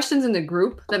any questions in the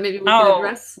group that maybe we can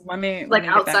address? Let me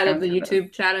outside of the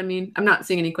YouTube chat. I mean, I'm not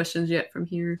seeing any questions yet from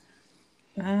here.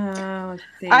 Let's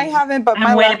see. I haven't, but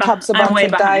my laptop's about to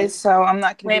die, so I'm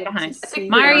not going to be able to see.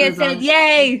 Maria said,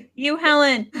 "Yay, you,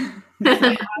 Helen."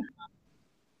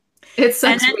 It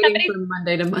sucks waiting from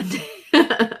Monday to Monday.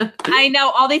 I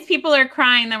know all these people are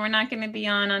crying that we're not going to be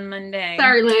on Monday.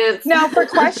 Sorry, Lance. Now, for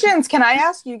questions, can I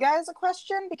ask you guys a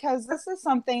question? Because this is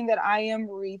something that I am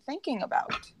rethinking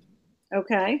about.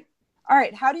 Okay. All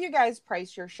right. How do you guys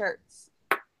price your shirts?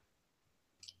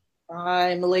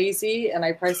 I'm lazy and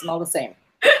I price them all the same.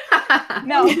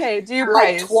 No, okay. Do you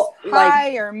price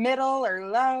high or middle or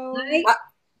low?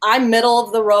 I'm middle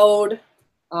of the road.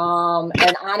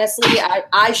 And honestly,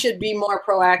 I should be more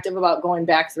proactive about going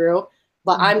back through,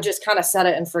 but I'm just kind of set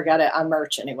it and forget it on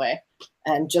merch anyway.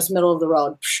 And just middle of the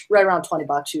road, right around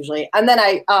 $20 usually. And then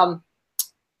I,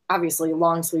 obviously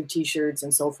long sleeve t-shirts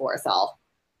and so forth,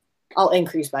 I'll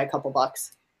increase by a couple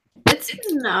bucks. It's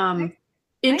an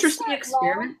interesting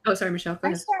experiment. Oh, sorry, Michelle. Go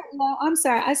ahead. I start low. I'm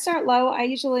sorry. I start low. I'm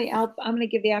going to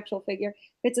give the actual figure.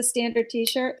 If it's a standard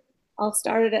t-shirt, I'll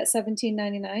start it at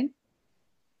 $17.99.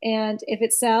 And if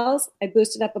it sells, I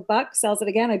boost it up $1. Sells it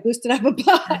again, I boost it up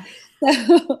 $1.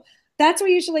 So that's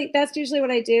usually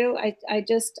what I do. I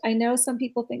know some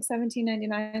people think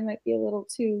 $17.99 might be a little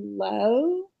too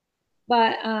low,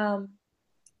 but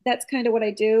that's kind of what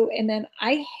I do. And then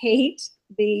I hate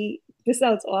this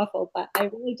sounds awful, but I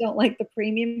really don't like the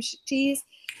premium teas.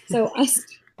 So I stop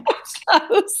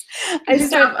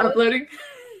uploading.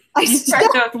 I start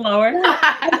those lower.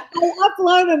 I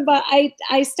upload them, but I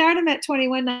start them at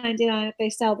 $21.99. If they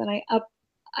sell, then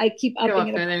I keep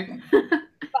upping it.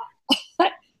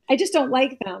 I just don't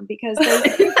like them because they.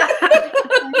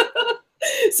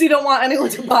 So you don't want anyone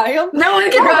to buy them? No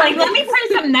one can like, let me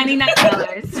price them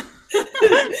 $99.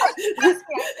 I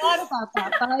thought about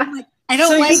that, but I'm like, I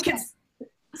don't like it.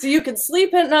 So you can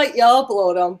sleep at night, you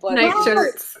upload them, but night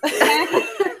shirts.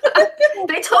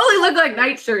 They totally look like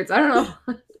night shirts. I don't know.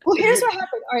 Well, here's what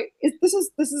happened. All right, this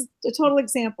is a total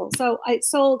example. So I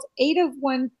sold 8 of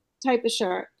one type of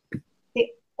shirt,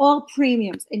 all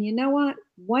premiums, and you know what?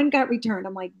 One got returned.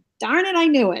 I'm like, darn it, I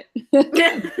knew it.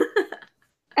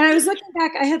 And I was looking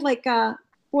back. I had like 4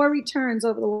 returns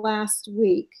over the last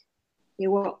week. They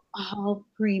were all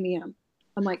premium.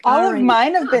 I'm like, all of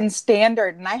mine have been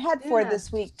standard, and I had 4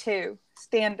 this week too.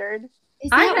 Standard.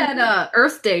 I had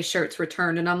Earth Day shirts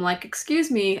returned, and I'm like,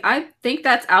 excuse me, I think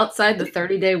that's outside the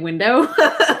 30-day window.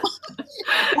 That's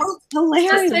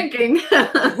hilarious. Just thinking.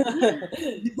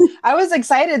 I was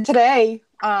excited today.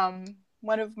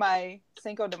 One of my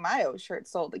Cinco de Mayo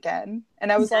shirts sold again,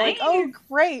 and I was like, oh,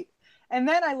 great. And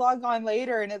then I log on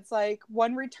later, and it's like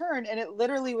 1 return, and it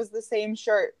literally was the same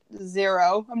shirt,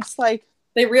 0. I'm just like,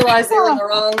 they realized they were in the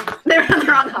wrong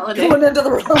holiday. Going into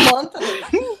the wrong month.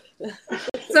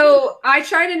 So I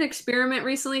tried an experiment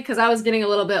recently because I was getting a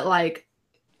little bit like,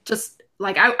 just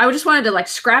like I just wanted to like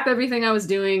scrap everything I was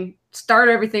doing, start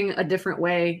everything a different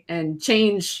way, and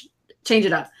change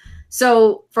it up.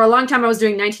 So for a long time I was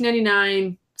doing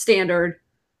 $19.99 standard,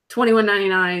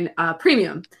 $21.99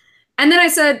 premium, and then I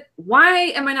said,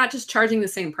 why am I not just charging the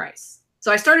same price?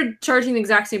 So I started charging the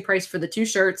exact same price for the 2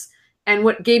 shirts. And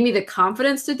what gave me the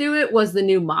confidence to do it was the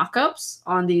new mock-ups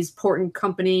on these Portland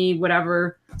Company,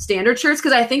 whatever, standard shirts,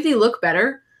 because I think they look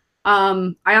better.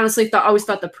 I honestly always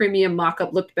thought the premium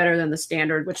mock-up looked better than the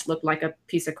standard, which looked like a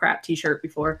piece of crap t-shirt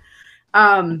before.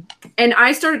 And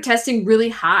I started testing really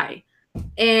high.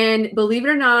 And believe it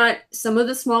or not, some of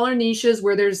the smaller niches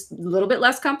where there's a little bit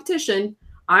less competition,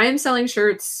 I am selling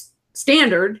shirts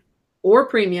standard or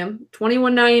premium,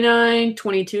 $21.99,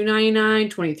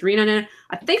 $22.99, $23.99.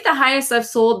 I think the highest I've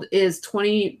sold is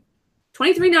 $23.99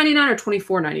 or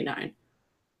 $24.99.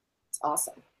 It's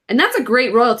awesome. And that's a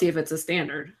great royalty if it's a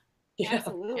standard. Yeah.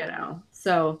 You know,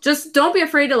 so just don't be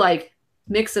afraid to like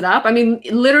mix it up. I mean,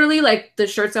 literally like the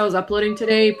shirts I was uploading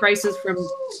today, prices from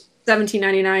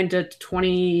 $17.99 to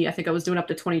 $20, I think I was doing up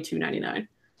to $22.99.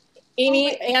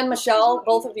 Amy and Michelle,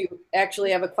 both of you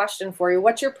actually have a question for you.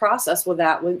 What's your process with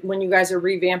that when you guys are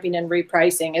revamping and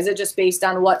repricing? Is it just based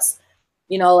on what's,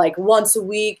 like once a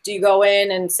week? Do you go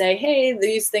in and say, hey,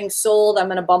 these things sold, I'm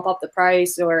going to bump up the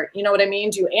price? Or you know what I mean?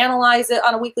 Do you analyze it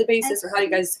on a weekly basis, or how do you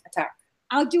guys attack?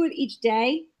 I'll do it each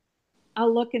day.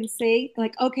 I'll look and see,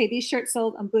 like, okay, these shirts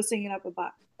sold, I'm boosting it up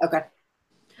 $1. Okay.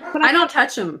 But I don't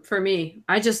touch them for me.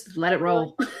 I just let it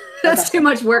roll. That's too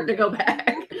much work to go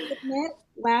back.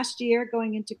 Last year,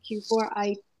 going into Q4,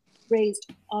 I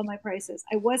raised all my prices.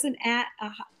 I wasn't at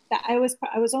I was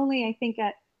only, I think,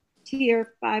 at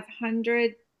tier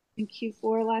 500 in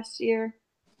Q4 last year.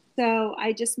 So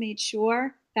I just made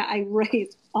sure that I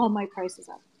raised all my prices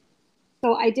up.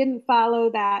 So I didn't follow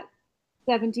that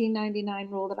 $17.99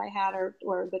 rule that I had, or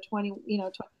the 20.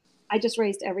 I just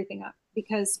raised everything up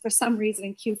because for some reason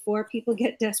in Q4 people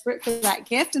get desperate for that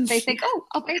gift and they think, oh,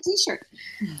 I'll buy a t-shirt.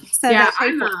 So yeah,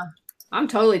 I'm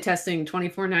totally testing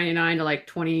 $24.99 to like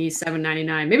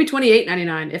 $27.99, maybe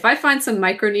 $28.99. If I find some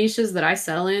micro niches that I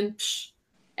sell in,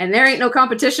 and there ain't no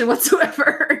competition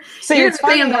whatsoever, so you're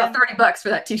paying about $30 for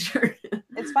that t-shirt.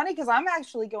 It's funny because I'm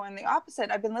actually going the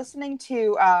opposite. I've been listening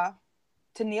to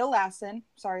Neil Lassen.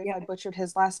 Sorry if I butchered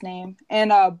his last name.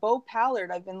 And Bo Pallard.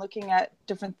 I've been looking at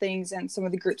different things in some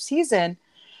of the groups he's in.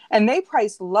 And they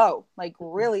price low, like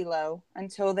really low,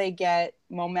 until they get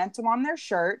momentum on their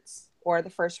shirts or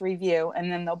the first review,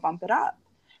 and then they'll bump it up.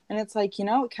 And it's like,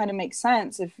 it kind of makes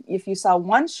sense. If you sell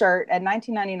one shirt at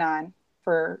 $19.99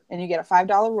 and you get a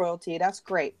 $5 royalty, that's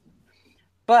great.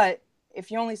 But if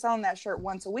you're only selling that shirt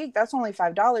once a week, that's only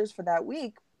 $5 for that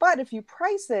week. But if you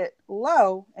price it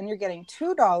low and you're getting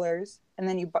 $2 and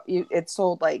then it's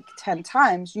sold like 10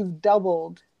 times, you've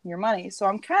doubled your money. So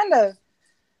I'm kind of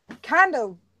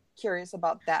curious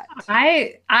about that.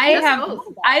 I've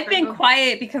been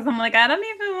quiet because I'm like, I don't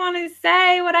even want to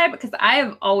say because I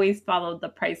have always followed the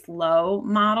price low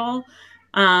model.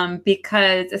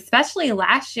 Because especially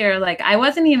last year, like I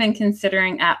wasn't even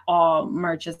considering at all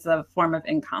merch as a form of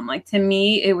income. Like to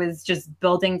me, it was just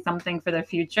building something for the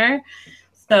future.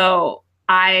 So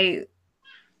I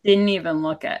didn't even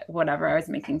look at whatever I was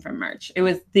making from merch. It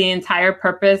was the entire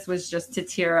purpose was just to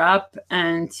tier up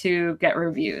and to get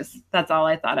reviews. That's all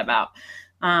I thought about.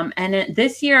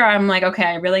 This year I'm like, okay,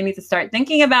 I really need to start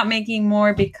thinking about making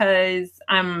more because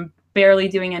I'm barely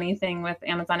doing anything with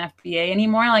Amazon FBA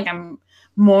anymore. Like I'm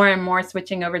more and more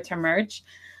switching over to merch.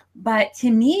 But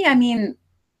to me, I mean,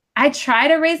 I try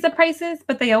to raise the prices,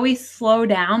 but they always slow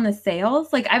down the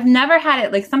sales. Like I've never had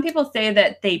it. Like some people say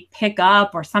that they pick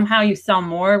up or somehow you sell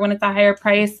more when it's a higher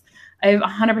price. I've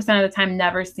 100% of the time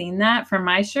never seen that for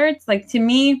my shirts. Like to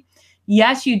me,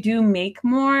 yes, you do make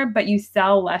more, but you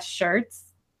sell less shirts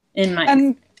in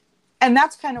my and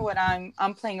that's kind of what I'm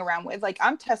playing around with. Like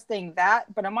I'm testing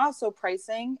that, but I'm also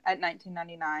pricing at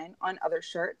 $19.99 on other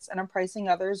shirts, and I'm pricing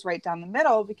others right down the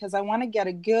middle because I want to get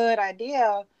a good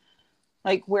idea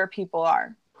like where people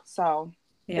are. So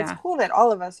it's cool that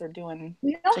all of us are doing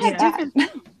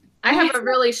that. I have a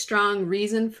really strong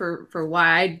reason for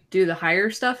why I do the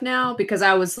higher stuff now, because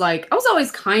I was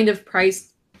always kind of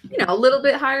priced, a little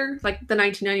bit higher. Like the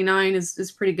 $19.99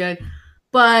 is pretty good.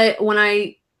 But when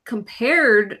I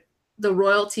compared the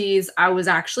royalties I was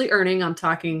actually earning, I'm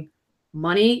talking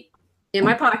money in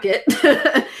my pocket,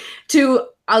 to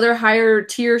other higher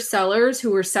tier sellers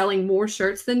who were selling more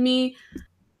shirts than me,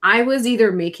 I was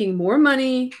either making more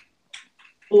money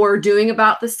or doing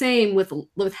about the same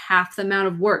with half the amount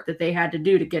of work that they had to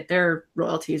do to get their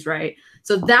royalties right.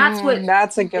 So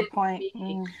that's a good point.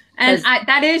 And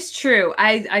that is true.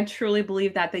 I truly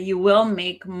believe that you will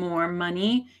make more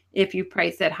money if you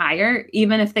price it higher.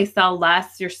 Even if they sell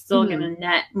less, you're still going to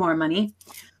net more money.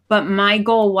 But my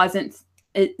goal wasn't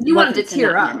you wanted to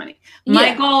tier up. Money.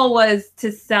 My goal was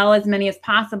to sell as many as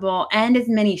possible and as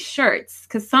many shirts,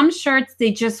 because some shirts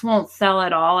they just won't sell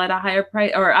at all at a higher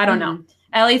price, or I don't know.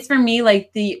 At least for me,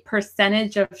 like the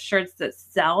percentage of shirts that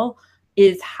sell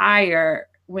is higher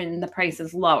when the price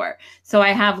is lower. So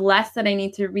I have less that I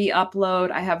need to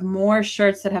re-upload. I have more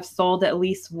shirts that have sold at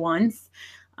least once.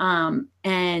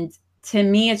 And to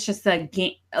me, it's just a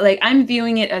game. Like I'm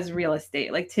viewing it as real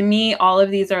estate. Like to me, all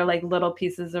of these are like little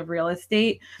pieces of real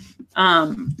estate.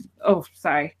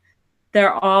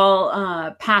 They're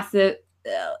all passive,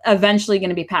 eventually going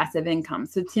to be passive income.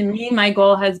 So to me, my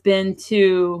goal has been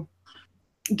to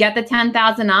get the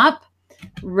 10,000 up,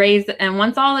 raise, and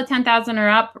once all the 10,000 are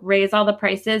up, raise all the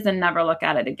prices and never look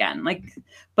at it again.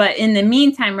 But in the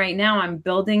meantime, right now I'm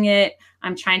building it.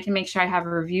 I'm trying to make sure I have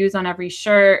reviews on every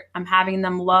shirt. I'm having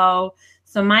them low.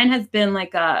 So mine has been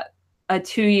like a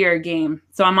 2-year game.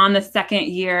 So I'm on the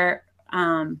 2nd year,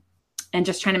 and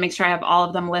just trying to make sure I have all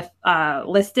of them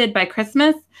listed by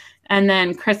Christmas. And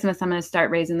then Christmas, I'm going to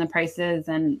start raising the prices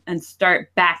and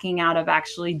start backing out of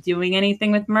actually doing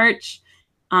anything with merch.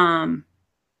 And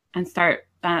start,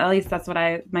 at least that's what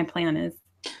my plan is.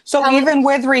 So even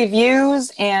with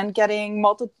reviews and getting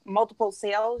multiple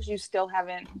sales, you still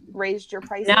haven't raised your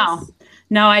prices?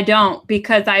 No, I don't,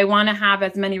 because I want to have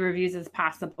as many reviews as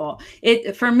possible.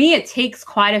 For me, it takes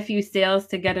quite a few sales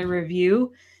to get a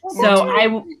review. So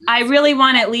I really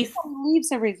want at least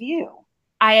leaves a review.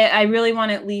 I really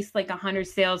want at least like 100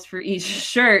 sales for each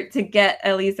shirt to get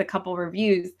at least a couple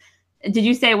reviews. Did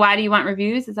you say, why do you want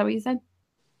reviews? Is that what you said?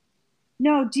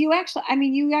 No, do you actually? I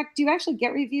mean, do you actually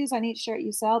get reviews on each shirt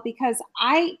you sell? Because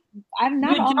I'm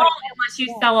not. You don't unless you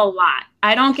sell a lot.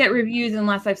 I don't get reviews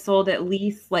unless I've sold at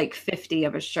least like 50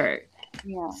 of a shirt.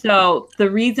 Yeah. So the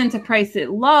reason to price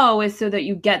it low is so that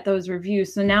you get those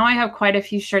reviews. So now I have quite a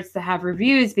few shirts that have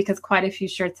reviews because quite a few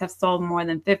shirts have sold more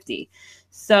than 50.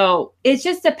 So it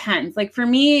just depends. Like for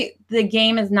me, the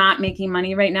game is not making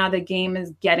money right now. The game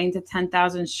is getting to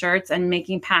 10,000 shirts and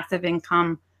making passive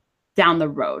income down the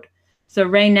road. So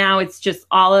right now it's just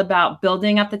all about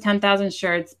building up the 10,000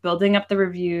 shirts, building up the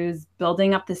reviews,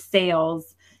 building up the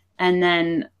sales, and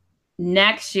then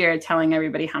next year telling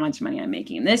everybody how much money I'm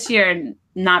making. This year,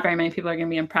 not very many people are going to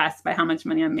be impressed by how much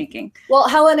money I'm making. Well,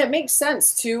 Helen, it makes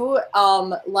sense too.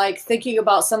 Like thinking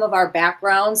about some of our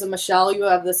backgrounds, and Michelle, you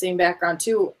have the same background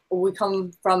too. We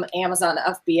come from Amazon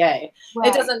FBA. Right.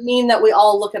 It doesn't mean that we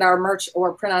all look at our merch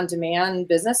or print on demand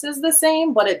businesses the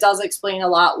same, but it does explain a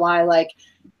lot why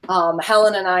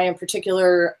Helen and I in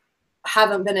particular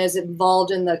haven't been as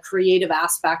involved in the creative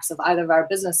aspects of either of our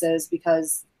businesses,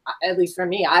 because at least for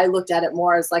me, I looked at it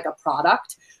more as like a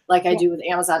product, like I do with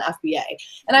Amazon FBA.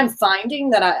 And I'm finding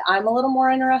that I'm a little more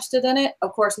interested in it.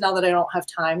 Of course, now that I don't have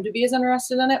time to be as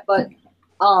interested in it, but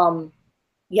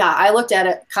I looked at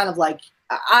it kind of like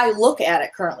I look at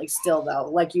it currently still though,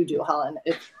 like you do, Helen.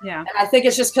 Yeah. And I think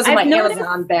it's just because of my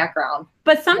Amazon background.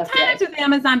 But sometimes with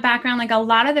Amazon background, like a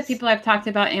lot of the people I've talked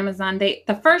about Amazon,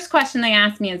 the first question they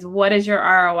ask me is, what is your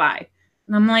ROI?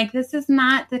 And I'm like, this is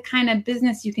not the kind of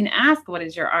business you can ask, what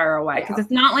is your ROI? Because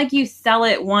it's not like you sell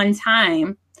it one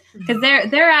time. Because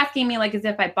they're asking me like as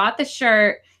if I bought the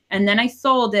shirt and then I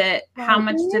sold it, how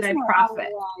much did I profit?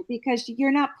 ROI, because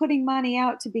you're not putting money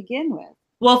out to begin with.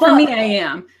 Well, for me, I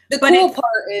am. The cool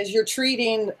part is you're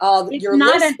treating your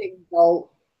listing though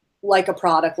like a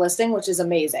product listing, which is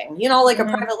amazing. You know, like a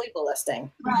private legal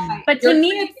listing. Right. But to me,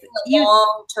 it's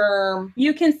long term.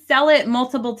 You can sell it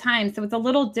multiple times, so it's a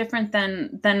little different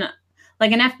than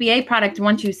like an FBA product.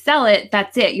 Once you sell it,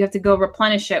 that's it. You have to go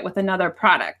replenish it with another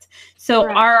product. So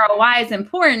ROI is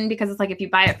important because it's like if you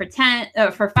buy it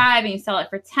for 5 and you sell it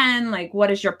for 10, like what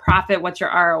is your profit? What's your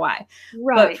ROI?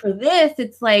 Right. But for this,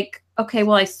 it's like, okay,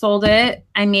 well, I sold it.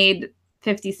 I made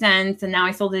 50 cents and now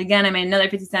I sold it again. I made another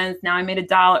 50 cents. Now I made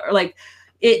 $1. Or like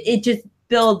it just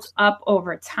builds up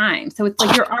over time. So it's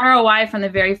like your ROI from the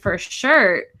very first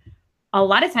shirt. A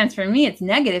lot of times for me, it's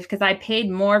negative because I paid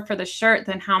more for the shirt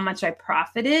than how much I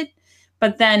profited.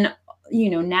 But then, you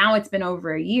know, now it's been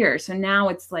over a year. So now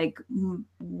it's like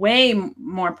way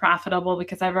more profitable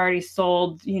because I've already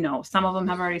sold, you know, some of them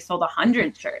have already sold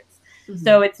 100 shirts. Mm-hmm.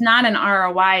 So it's not an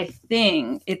ROI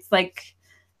thing. It's like,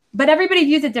 but everybody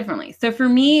views it differently. So for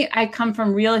me, I come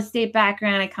from real estate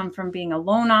background. I come from being a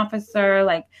loan officer.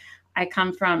 Like I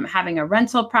come from having a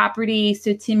rental property.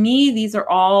 So to me, these are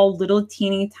all little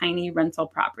teeny tiny rental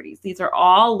properties. These are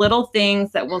all little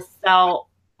things that will sell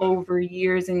over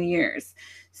years and years.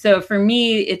 So for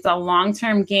me, it's a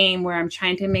long-term game where I'm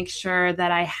trying to make sure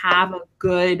that I have a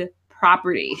good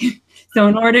property. So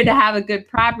in order to have a good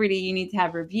property, you need to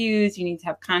have reviews, you need to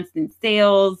have constant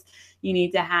sales, you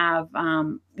need to have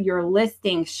your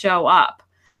listings show up.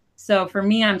 So for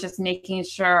me, I'm just making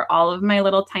sure all of my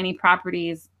little tiny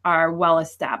properties are well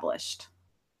established.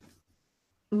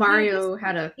 Mario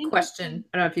had a question.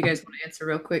 I don't know if you guys want to answer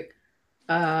real quick.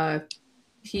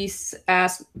 He's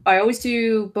asked, I always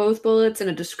do both bullets and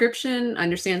a description. I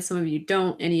understand some of you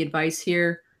don't. Any advice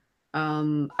here?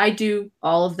 I do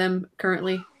all of them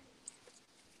currently.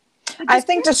 I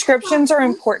think descriptions are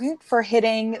important for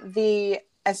hitting the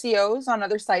SEOs on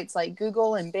other sites like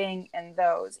Google and Bing and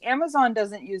those. Amazon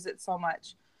doesn't use it so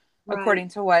much, according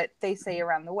to what they say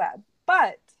around the web.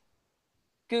 But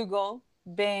Google,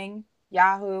 Bing,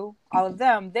 Yahoo, all of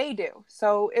them, they do.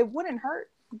 So it wouldn't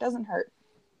hurt. It doesn't hurt.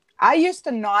 I used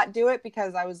to not do it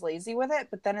because I was lazy with it,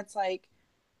 but then it's like,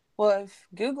 well, if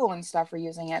Google and stuff are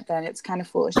using it, then it's kind of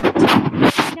foolish. Now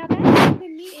that's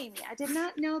been me, Amy. I did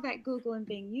not know that Google and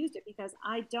Bing used it because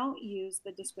I don't use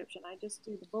the description. I just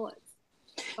do the bullets.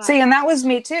 But see, and that was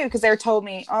me too, because they told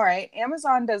me, all right,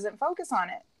 Amazon doesn't focus on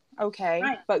it. Okay,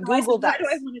 but Google does. Why do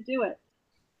I want to do it?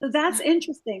 So that's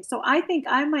interesting. So I think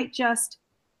I might just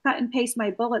cut and paste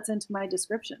my bullets into my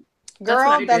description.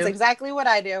 Girl, that's exactly what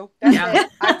I do. That's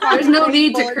it. There's no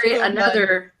need to create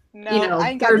another, I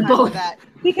ain't got time for that.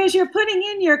 Because you're putting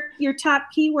in your top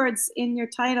keywords in your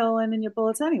title and in your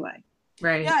bullets anyway.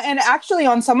 Right. Yeah, and actually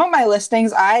on some of my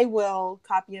listings, I will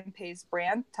copy and paste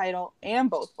brand, title, and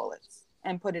both bullets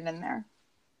and put it in there.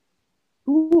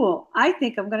 Cool. I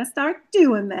think I'm going to start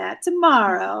doing that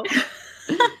tomorrow.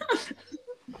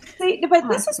 See, but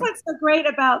this is what's so great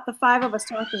about the 5 of us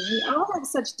talking. We all have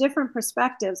such different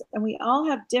perspectives and we all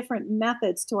have different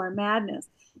methods to our madness.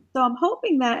 So I'm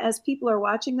hoping that as people are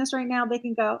watching this right now, they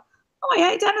can go, oh,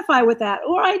 I identify with that,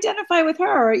 or I identify with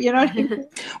her, you know?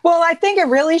 Well, I think it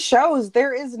really shows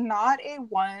there is not a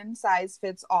one size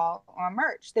fits all on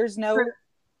merch. There's no,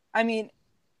 I mean,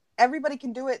 everybody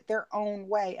can do it their own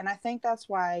way. And I think that's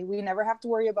why we never have to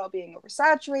worry about being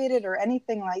oversaturated or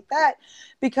anything like that,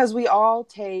 because we all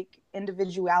take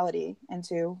individuality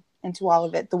into all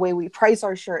of it. The way we price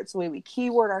our shirts, the way we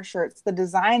keyword our shirts, the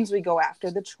designs we go after,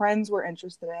 the trends we're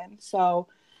interested in. So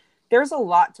there's a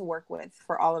lot to work with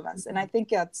for all of us. And I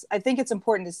think it's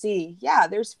important to see,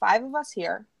 there's 5 of us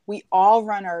here. We all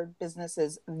run our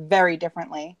businesses very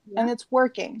differently and it's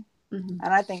working. Mm-hmm.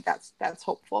 And I think that's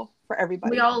hopeful for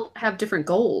everybody. We all have different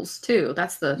goals too.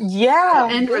 That's the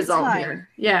end result here.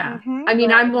 Yeah. Mm-hmm. I mean,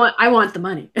 I want the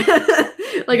money.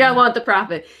 Like I want the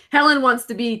profit. Helen wants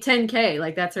to be 10K.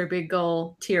 Like that's her big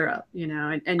goal tier up, you know,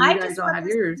 and you guys all have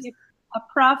yours. A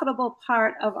profitable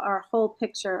part of our whole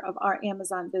picture of our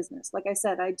Amazon business. Like I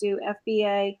said, I do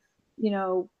FBA, you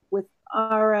know, with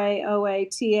RA, OA,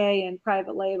 TA, and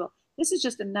private label. This is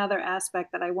just another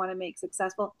aspect that I want to make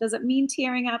successful. Does it mean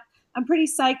tiering up? I'm pretty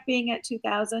psyched being at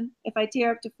 2,000. If I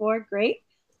tier up to 4, great.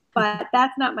 but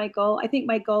that's not my goal. I think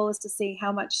my goal is to see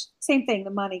how much, same thing, the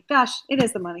money. Gosh, it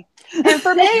is the money. And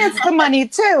for me, it's the money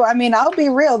too. I mean, I'll be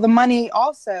real, the money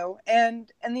also.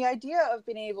 And the idea of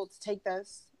being able to take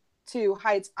this to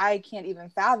heights I can't even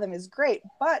fathom is great.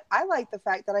 But I like the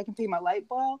fact that I can pay my light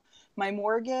bill, my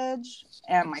mortgage,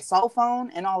 and my cell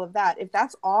phone and all of that. If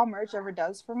that's all merch ever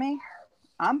does for me,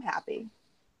 I'm happy.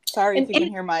 Sorry if you can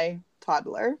hear my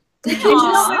toddler.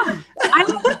 I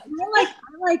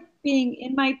like being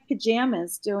in my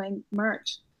pajamas doing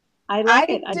merch. I like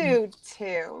it. I do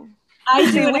too.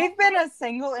 I do. We've been a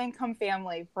single income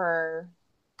family for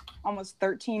almost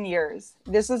 13 years.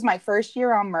 This is my first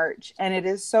year on merch, and it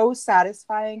is so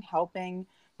satisfying helping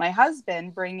my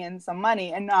husband bring in some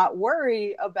money and not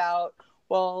worry about,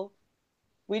 well,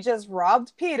 we just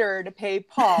robbed Peter to pay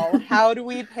Paul. How do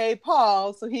we pay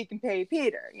Paul so he can pay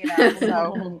Peter? You know,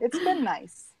 so it's been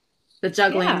nice. The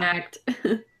juggling act.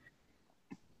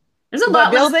 There's a but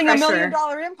lot building less $1 pressure.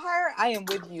 million empire. I am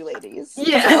with you, ladies.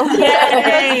 Yeah. So,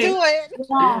 let's do it.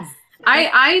 Yes.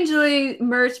 I enjoy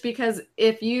merch because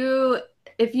if you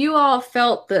all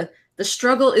felt the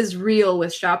struggle is real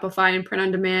with Shopify and print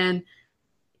on demand,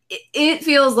 it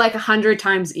feels like 100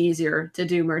 times easier to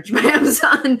do merch by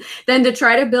Amazon than to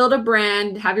try to build a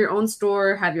brand, have your own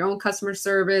store, have your own customer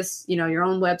service, your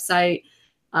own website,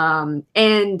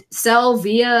 and sell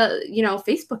via,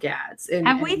 Facebook ads.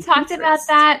 Have we talked about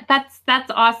that?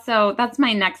 That's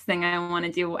my next thing I want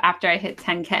to do after I hit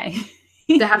 10K.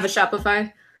 To have a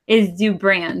Shopify? Is do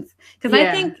brands. Because I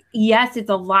think, yes, it's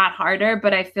a lot harder,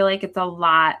 but I feel like it's a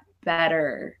lot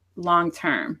better long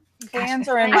term. Brands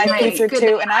are in my future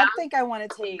too. And I think I want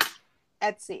to take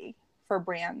Etsy for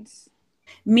brands.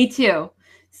 Me too.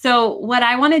 So what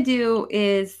I want to do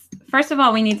is, first of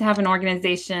all, we need to have an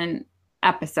organization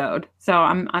episode. So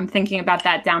I'm thinking about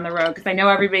that down the road because I know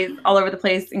everybody's all over the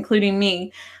place, including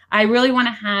me. I really want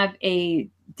to have a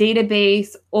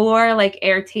database or like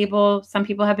Airtable. Some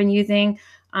people have been using.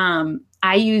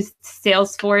 I used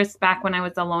Salesforce back when I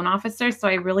was a loan officer. So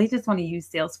I really just want to use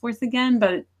Salesforce again,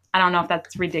 but I don't know if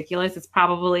that's ridiculous. It's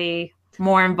probably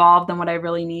more involved than what I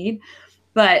really need.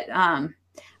 But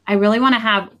I really want to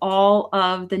have all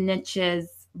of the niches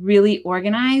really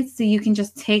organized so you can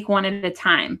just take one at a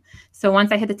time. So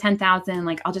once I hit the 10,000,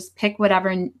 like I'll just pick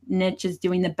whatever niche is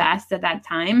doing the best at that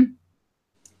time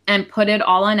and put it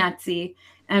all on Etsy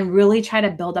and really try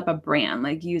to build up a brand,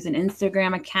 like use an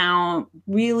Instagram account,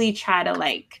 really try to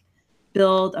like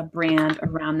build a brand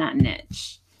around that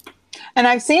niche. And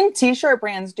I've seen t-shirt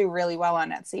brands do really well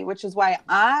on Etsy, which is why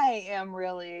I am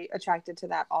really attracted to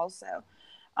that also.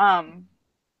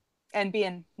 And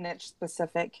being niche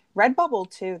specific.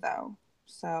 Redbubble too, though.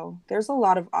 So there's a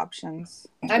lot of options.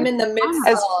 I'm in the midst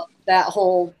of that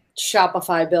whole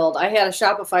Shopify build. I had a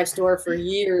Shopify store for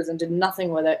years and did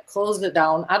nothing with it. Closed it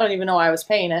down. I don't even know I was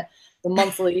paying it. The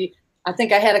monthly. I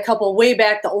think I had a couple way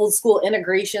back, the old school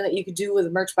integration that you could do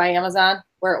with Merch by Amazon,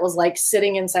 where it was like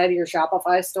sitting inside of your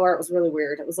Shopify store. It was really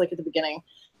weird. It was like at the beginning.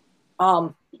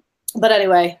 But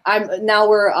anyway,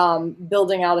 we're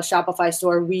building out a Shopify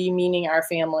store. We meaning our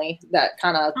family, that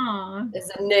kind of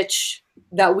is a niche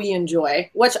that we enjoy,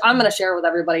 which I'm going to share with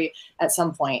everybody at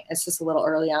some point. It's just a little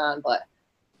early on, but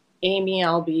Amy,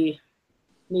 I'll be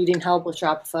needing help with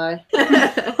Shopify.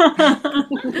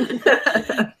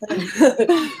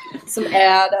 Some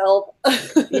ad help.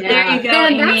 There you go,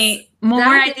 Amy. More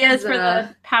ideas for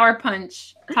the Power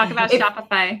Punch. Talk about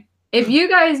Shopify. If you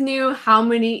guys knew how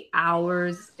many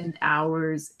hours and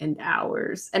hours and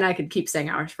hours, and I could keep saying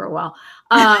hours for a while,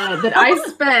 that I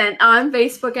spent on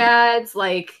Facebook ads,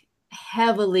 like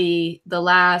heavily to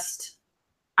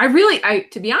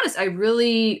be honest, I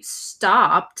really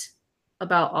stopped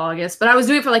about August, but I was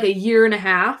doing it for like a year and a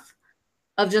half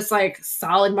of just like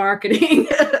solid marketing.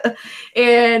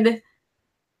 And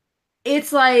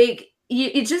it's like,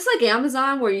 it's just like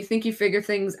Amazon where you think you figure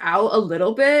things out a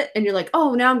little bit and you're like,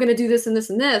 oh, now I'm going to do this and this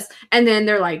and this. And then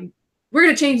they're like, we're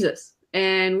going to change this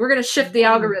and we're going to shift the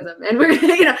algorithm. And we're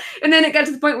going to, and then it got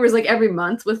to the point where it's like every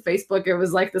month with Facebook, it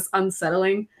was like this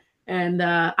unsettling. And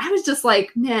I was just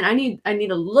like, man, I need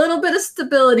a little bit of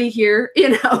stability here,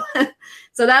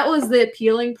 So that was the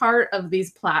appealing part of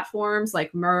these platforms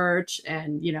like Merch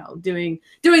and, doing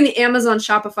the Amazon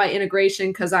Shopify integration,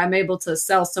 because I'm able to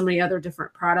sell so many other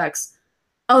different products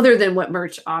other than what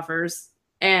Merch offers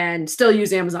and still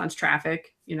use Amazon's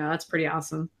traffic. That's pretty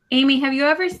awesome. Amy, have you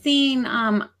ever seen,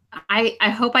 I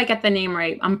hope I get the name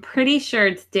right. I'm pretty sure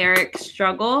it's Derek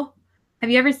Struggle. Have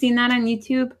you ever seen that on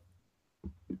YouTube?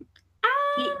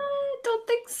 I don't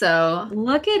think So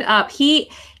look it up. He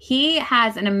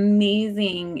has an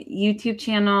amazing YouTube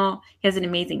channel. He has an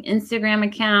amazing Instagram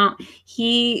account.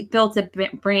 He built a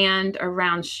brand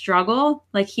around struggle.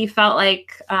 Like he felt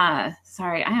like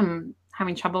sorry, I am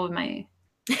having trouble with my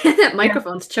that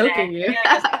microphone's choking you.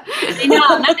 I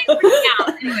know, nothing's working out.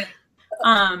 Anyway,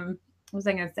 what was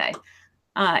I gonna say?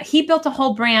 He built a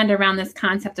whole brand around this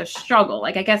concept of struggle.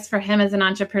 Like I guess for him as an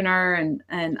entrepreneur, and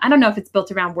I don't know if it's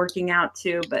built around working out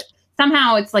too, but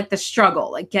somehow it's like the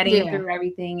struggle, like getting through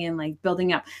everything and like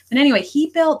building up. But anyway,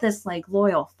 he built this like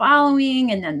loyal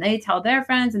following, and then they tell their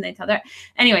friends and they tell their,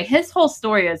 anyway, his whole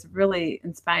story is really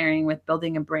inspiring with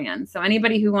building a brand. So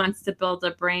anybody who wants to build a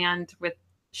brand with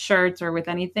shirts or with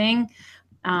anything,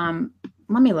 let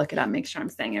me look it up, make sure I'm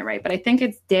saying it right. But I think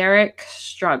it's Derek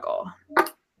Struggle.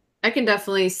 I can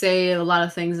definitely say a lot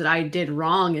of things that I did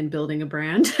wrong in building a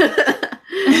brand.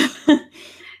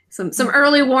 Some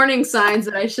early warning signs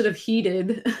that I should have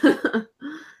heeded.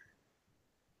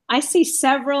 I see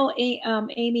several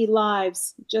Amy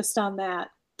lives just on that.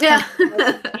 Yeah.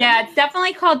 Yeah, it's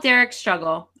definitely called Derek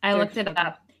Struggle. I looked it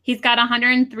up. He's got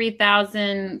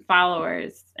 103,000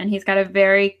 followers, and he's got a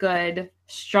very good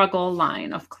struggle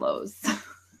line of clothes.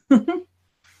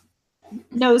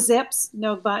 No zips,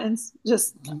 no buttons,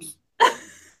 just.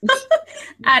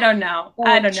 I don't know.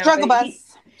 I don't know. Struggle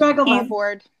bus. Struggle On bus.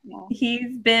 board.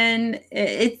 He's been,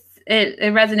 it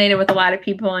resonated with a lot of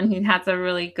people, and he has a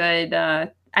really good,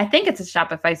 I think it's a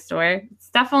Shopify store. It's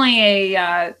definitely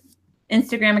a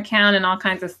Instagram account and all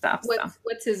kinds of stuff.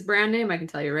 What's his brand name? I can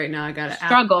tell you right now. I got it.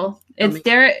 Struggle. It's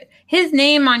Derek. His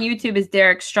name on YouTube is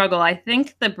Derek Struggle. I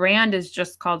think the brand is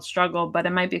just called Struggle, but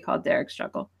it might be called Derek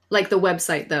Struggle. Like the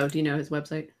website, though. Do you know his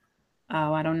website?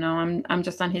 Oh, I don't know. I'm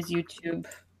just on his YouTube.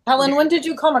 Helen, when did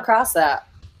you come across that?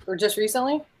 Or just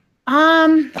recently?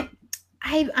 I'm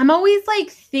always like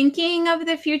thinking of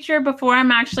the future before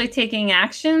I'm actually taking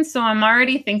action. So I'm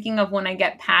already thinking of when I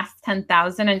get past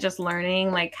 10,000 and just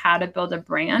learning like how to build a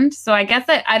brand. So I guess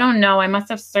I don't know. I must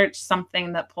have searched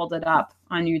something that pulled it up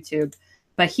on YouTube.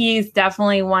 But he's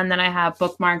definitely one that I have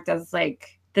bookmarked as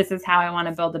like, this is how I want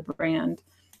to build a brand.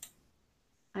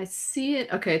 I see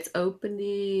it. Okay, it's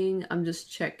opening. I'm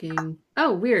just checking.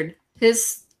 Oh, weird.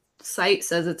 His site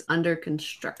says it's under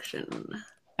construction.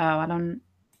 Oh, I don't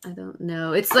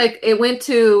know. It's like it went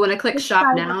to, when I click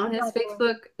shop now on his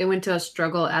Facebook, it went to a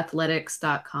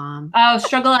struggleathletics.com. Oh,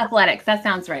 Struggle Athletics. That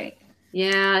sounds right.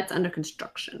 Yeah, it's under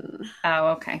construction.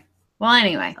 Oh, okay. Well,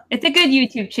 anyway, it's a good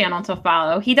YouTube channel to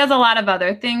follow. He does a lot of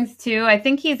other things too. I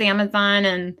think he's Amazon,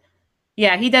 and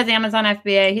yeah, he does Amazon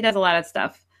FBA. He does a lot of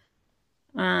stuff.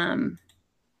 But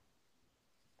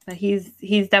he's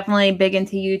definitely big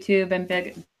into YouTube and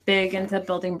big into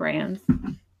building brands.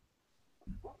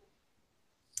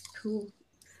 Cool.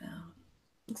 So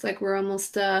looks like we're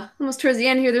almost towards the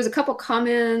end here. There's a couple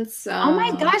comments. Oh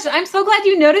my gosh, I'm so glad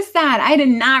you noticed that. I did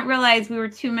not realize we were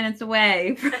 2 minutes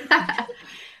away.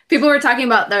 People were talking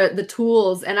about the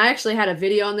tools, and I actually had a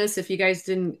video on this. If you guys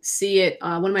didn't see it,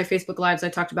 one of my Facebook Lives, I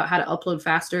talked about how to upload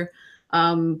faster.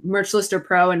 Merch Lister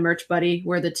Pro and Merch Buddy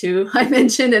were the two I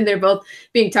mentioned, and they're both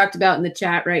being talked about in the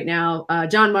chat right now.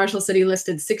 John Marshall said he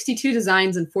listed 62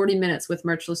 designs in 40 minutes with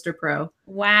Merch Lister Pro.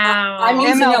 Wow. I'm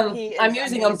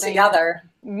using them together.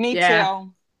 Me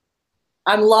too.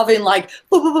 I'm loving like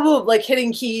boop, boop, boop, boop, like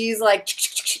hitting keys, like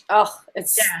oh,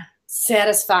 it's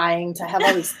satisfying to have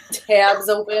all these tabs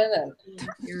open. And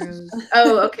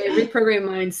oh, okay. Reprogram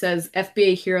Mind says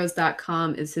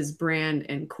FBAheroes.com is his brand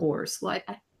and course. Well,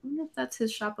 I wonder if that's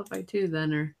his Shopify too,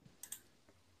 then, or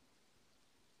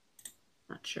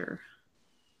not sure.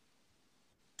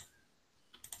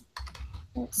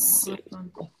 let's see.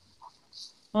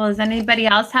 Well, does anybody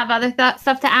else have other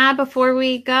stuff to add before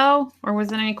we go, or was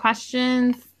there any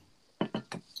questions?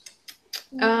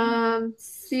 CM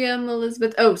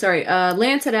Elizabeth. Oh, sorry.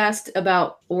 Lance had asked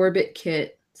about Orbit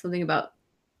Kit. Something about.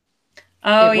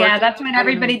 Oh yeah, that's what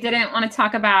everybody didn't want to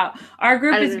talk about. Our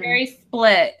group is very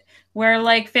split. We're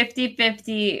like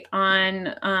 50-50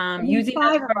 on using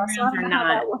those programs or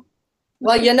not.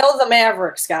 Well, you know the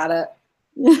Mavericks got it.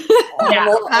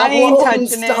 Yeah, I ain't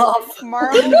touching it.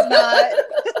 Marvin's not.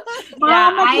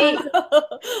 Mama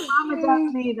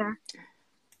doesn't either.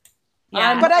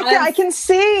 Yeah, But I can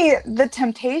see the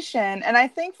temptation. And I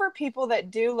think for people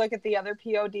that do look at the other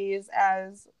PODs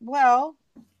as, well,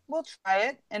 we'll try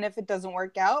it. And if it doesn't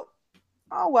work out,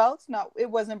 oh, well, it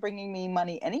wasn't bringing me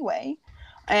money anyway.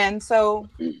 And so,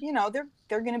 you know, they're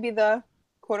going to be the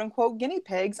quote unquote guinea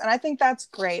pigs. And I think that's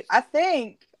great. I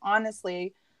think,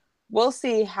 honestly, we'll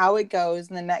see how it goes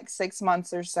in the next 6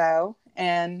 months or so.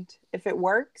 And if it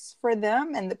works for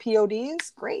them and the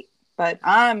PODs, great. but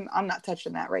I'm not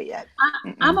touching that right yet.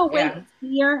 I'm a wait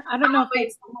here. I don't know if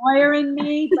it's the lawyer in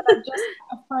me, but I'm just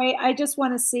afraid. I just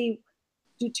want to see,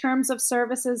 do terms of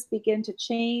services begin to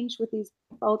change with these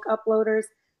bulk uploaders?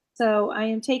 So I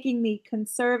am taking the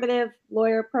conservative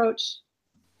lawyer approach.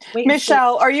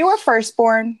 Michelle, are you a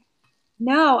firstborn?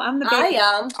 No, I'm the baby.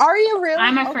 I am. Are you really?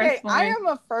 I'm a firstborn. I am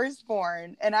a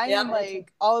firstborn, and I am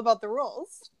like all about the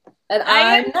rules. And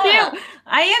I am not. too.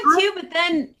 I am too, but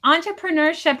then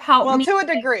entrepreneurship helped me. To a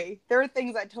degree. There are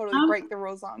things I totally break the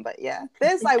rules on, but yeah,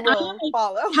 this I will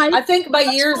follow. I think my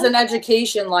years in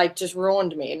education like just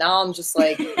ruined me. Now I'm just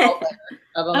like out there.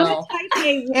 I don't know.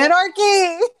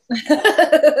 Anarchy.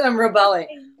 I'm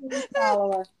rebelling.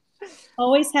 Follower.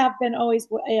 Always have been. Always.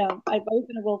 I've always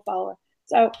been a rule follower.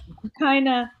 So I'm kind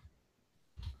of.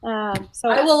 So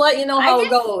I will let you know how it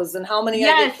goes and how many.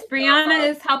 Yes, Brianna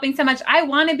is helping so much. I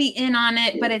want to be in on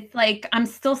it, but it's like I'm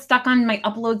still stuck on my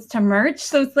uploads to merch.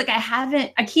 So it's like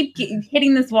I keep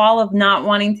hitting this wall of not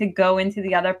wanting to go into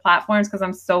the other platforms because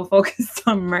I'm so focused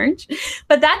on merch.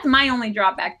 But that's my only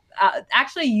drawback.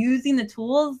 Actually using the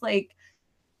tools, like,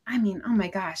 I mean, oh my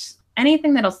gosh,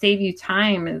 anything that'll save you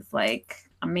time is like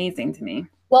amazing to me.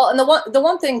 Well, and the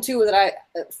one thing too that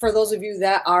for those of you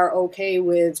that are okay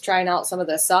with trying out some of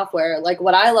this software, like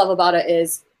what I love about it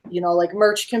is, like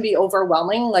merch can be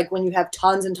overwhelming, like when you have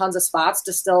tons and tons of spots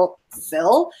to still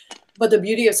fill. But the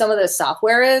beauty of some of this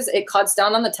software is it cuts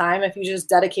down on the time if you just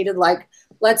dedicated, like,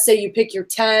 let's say you pick your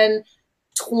 10,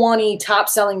 20 top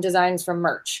selling designs from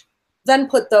merch. Then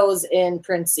put those in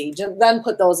Print Siege, and then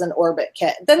put those in Orbit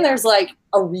Kit. Then there's like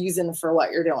a reason for what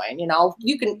you're doing.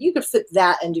 You could fit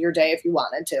that into your day if you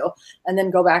wanted to, and then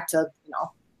go back to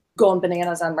going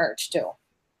bananas on merch too.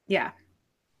 Yeah,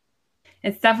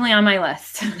 it's definitely on my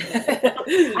list.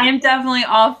 I am definitely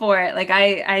all for it. Like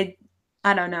I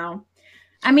don't know.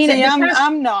 I mean,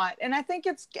 I'm not, and I think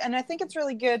it's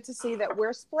really good to see that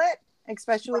we're split.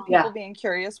 Especially with people being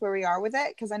curious where we are with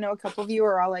it, because I know a couple of you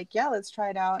are all like, yeah, let's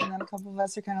try it out, and then a couple of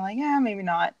us are kind of like, yeah, maybe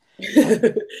not.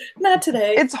 Not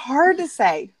today. It's hard to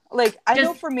say. Like, I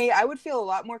know for me, I would feel a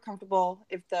lot more comfortable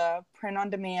if the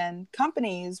print-on-demand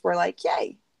companies were like,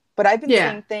 yay. But I've been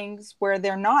seeing things where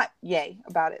they're not yay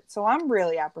about it. So I'm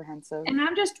really apprehensive. And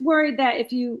I'm just worried that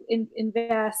if you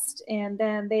invest and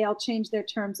then they all change their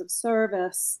terms of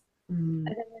service, and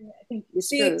then I think you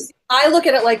see. I look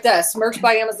at it like this: Merch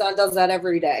by Amazon does that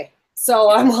every day. So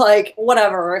I'm like,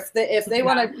 whatever. If they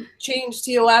want to change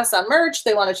TOS on merch,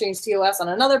 they want to change TOS on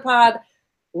another pod,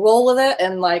 roll with it.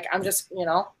 And like, I'm just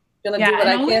gonna do what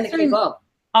I can to keep up.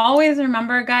 Always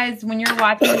remember, guys, when you're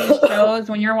watching these shows,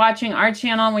 when you're watching our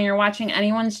channel, when you're watching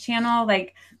anyone's channel,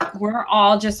 like we're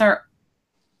all just our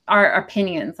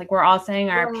opinions. Like we're all saying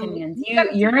our opinions.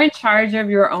 You're in charge of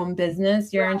your own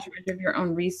business. You're in charge of your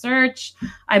own research.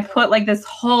 I put like this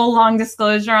whole long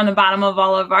disclosure on the bottom of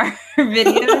all of our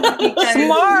videos because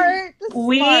Smart.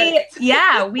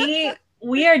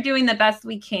 we are doing the best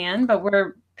we can, but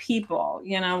we're people,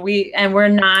 we're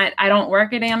not. I don't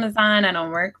work at Amazon. I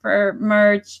don't work for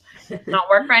merch. I don't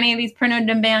work for any of these print on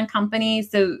demand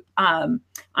companies. So I'm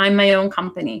my own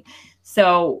company.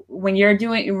 So when you're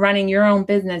running your own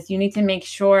business, you need to make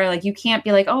sure, like, you can't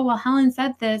be like, oh, well, Helen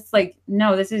said this. Like,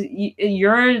 no, this is,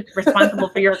 you're responsible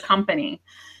for your company.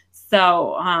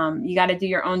 So you got to do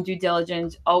your own due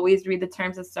diligence. Always read the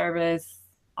terms of service,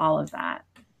 all of that.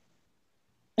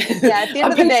 Yeah, at the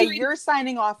end of the day, you're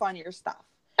signing off on your stuff.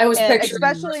 I was picturing,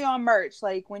 especially on merch,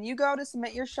 like when you go to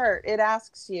submit your shirt, it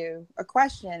asks you a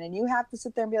question and you have to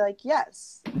sit there and be like,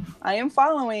 yes, I am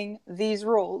following these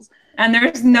rules. And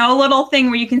there's no little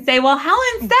thing where you can say, well,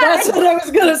 Helen said. That's what I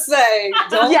was going to say.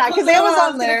 Yeah, because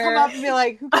Amazon's going to come up and be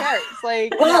like, who cares?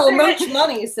 Like, well, merch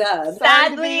money said.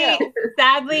 Sadly,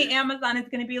 Amazon is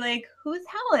going to be like, who's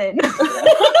Helen?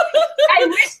 I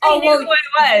wish I knew who it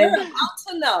was.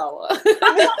 How to know.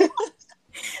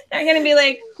 They're going to be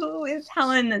like, who is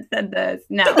Helen that said this?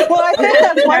 No. Well, I think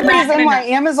that's one reason why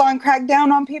Amazon cracked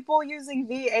down on people using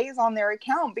VAs on their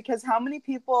account, because how many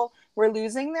people were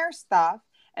losing their stuff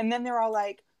and then they're all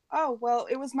like, oh, well,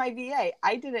 it was my VA.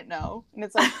 I didn't know. And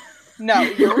it's like, no,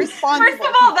 you're responsible. First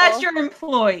of all, that's your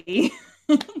employee.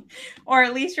 Or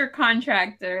at least your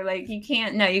contractor. Like you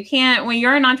can't when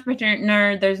you're an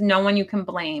entrepreneur, there's no one you can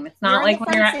blame. It's not like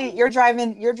when you're driving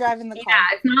the car. Yeah,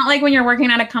 it's not like when you're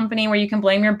working at a company where you can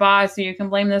blame your boss or you can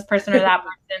blame this person or that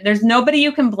person. There's nobody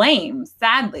you can blame,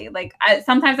 sadly. Like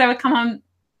sometimes I would come home,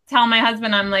 tell my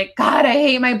husband, I'm like, God, I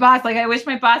hate my boss. Like I wish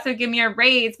my boss would give me a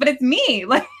raise, but it's me.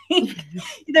 Like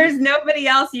there's nobody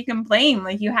else you can blame.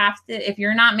 Like you have to, if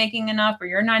you're not making enough or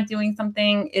you're not doing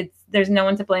something, there's no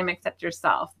one to blame except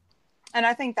yourself. And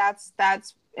I think that's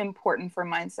important for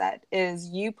mindset is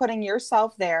you putting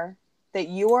yourself there, that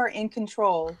you are in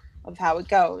control of how it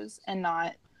goes and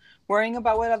not worrying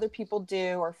about what other people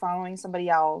do or following somebody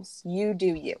else. You do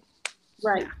you.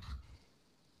 Right.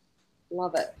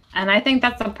 Love it. And I think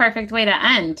that's a perfect way to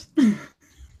end.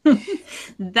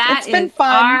 It's been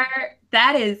fun.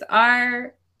 That is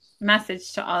our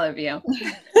message to all of you.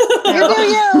 You do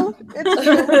you. It's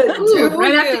true. Dude,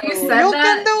 right after you said You that,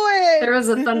 can do it. there was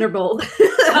a thunderbolt.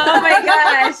 Oh my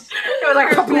gosh. It was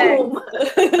like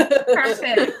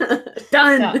Perfect. boom.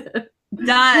 Done.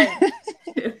 Done.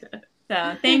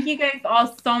 So thank you guys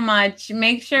all so much.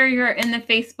 Make sure you're in the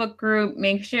Facebook group.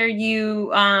 Make sure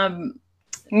you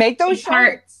make those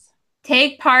shirts.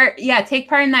 Take part in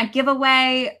that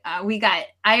giveaway. I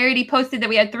already posted that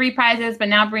we had 3 prizes, but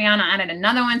now Brianna added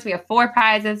another one. So we have 4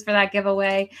 prizes for that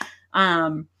giveaway.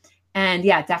 And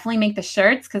yeah, definitely make the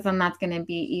shirts, because then that's going to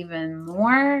be even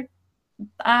more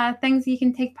things you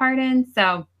can take part in.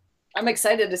 So I'm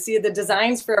excited to see the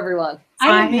designs for everyone.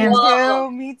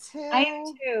 Me too. I am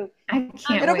too. I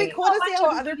can't It'll wait. be cool to see how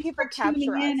other people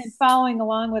capture us. And following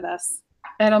along with us.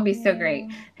 That'll be so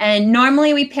great. And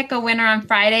normally we pick a winner on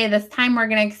Friday. This time we're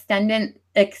going to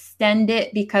extend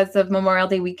it because of Memorial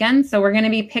Day weekend. So we're going to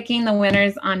be picking the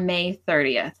winners on May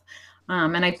 30th.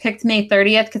 And I picked May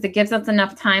 30th because it gives us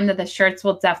enough time that the shirts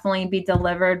will definitely be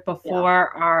delivered before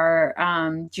our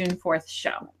June 4th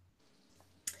show.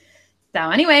 So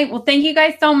anyway, well, thank you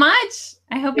guys so much.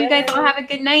 I hope you guys all have a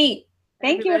good night.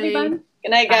 Thank you, everyone.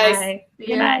 Good night, guys. Bye.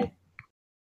 Good night.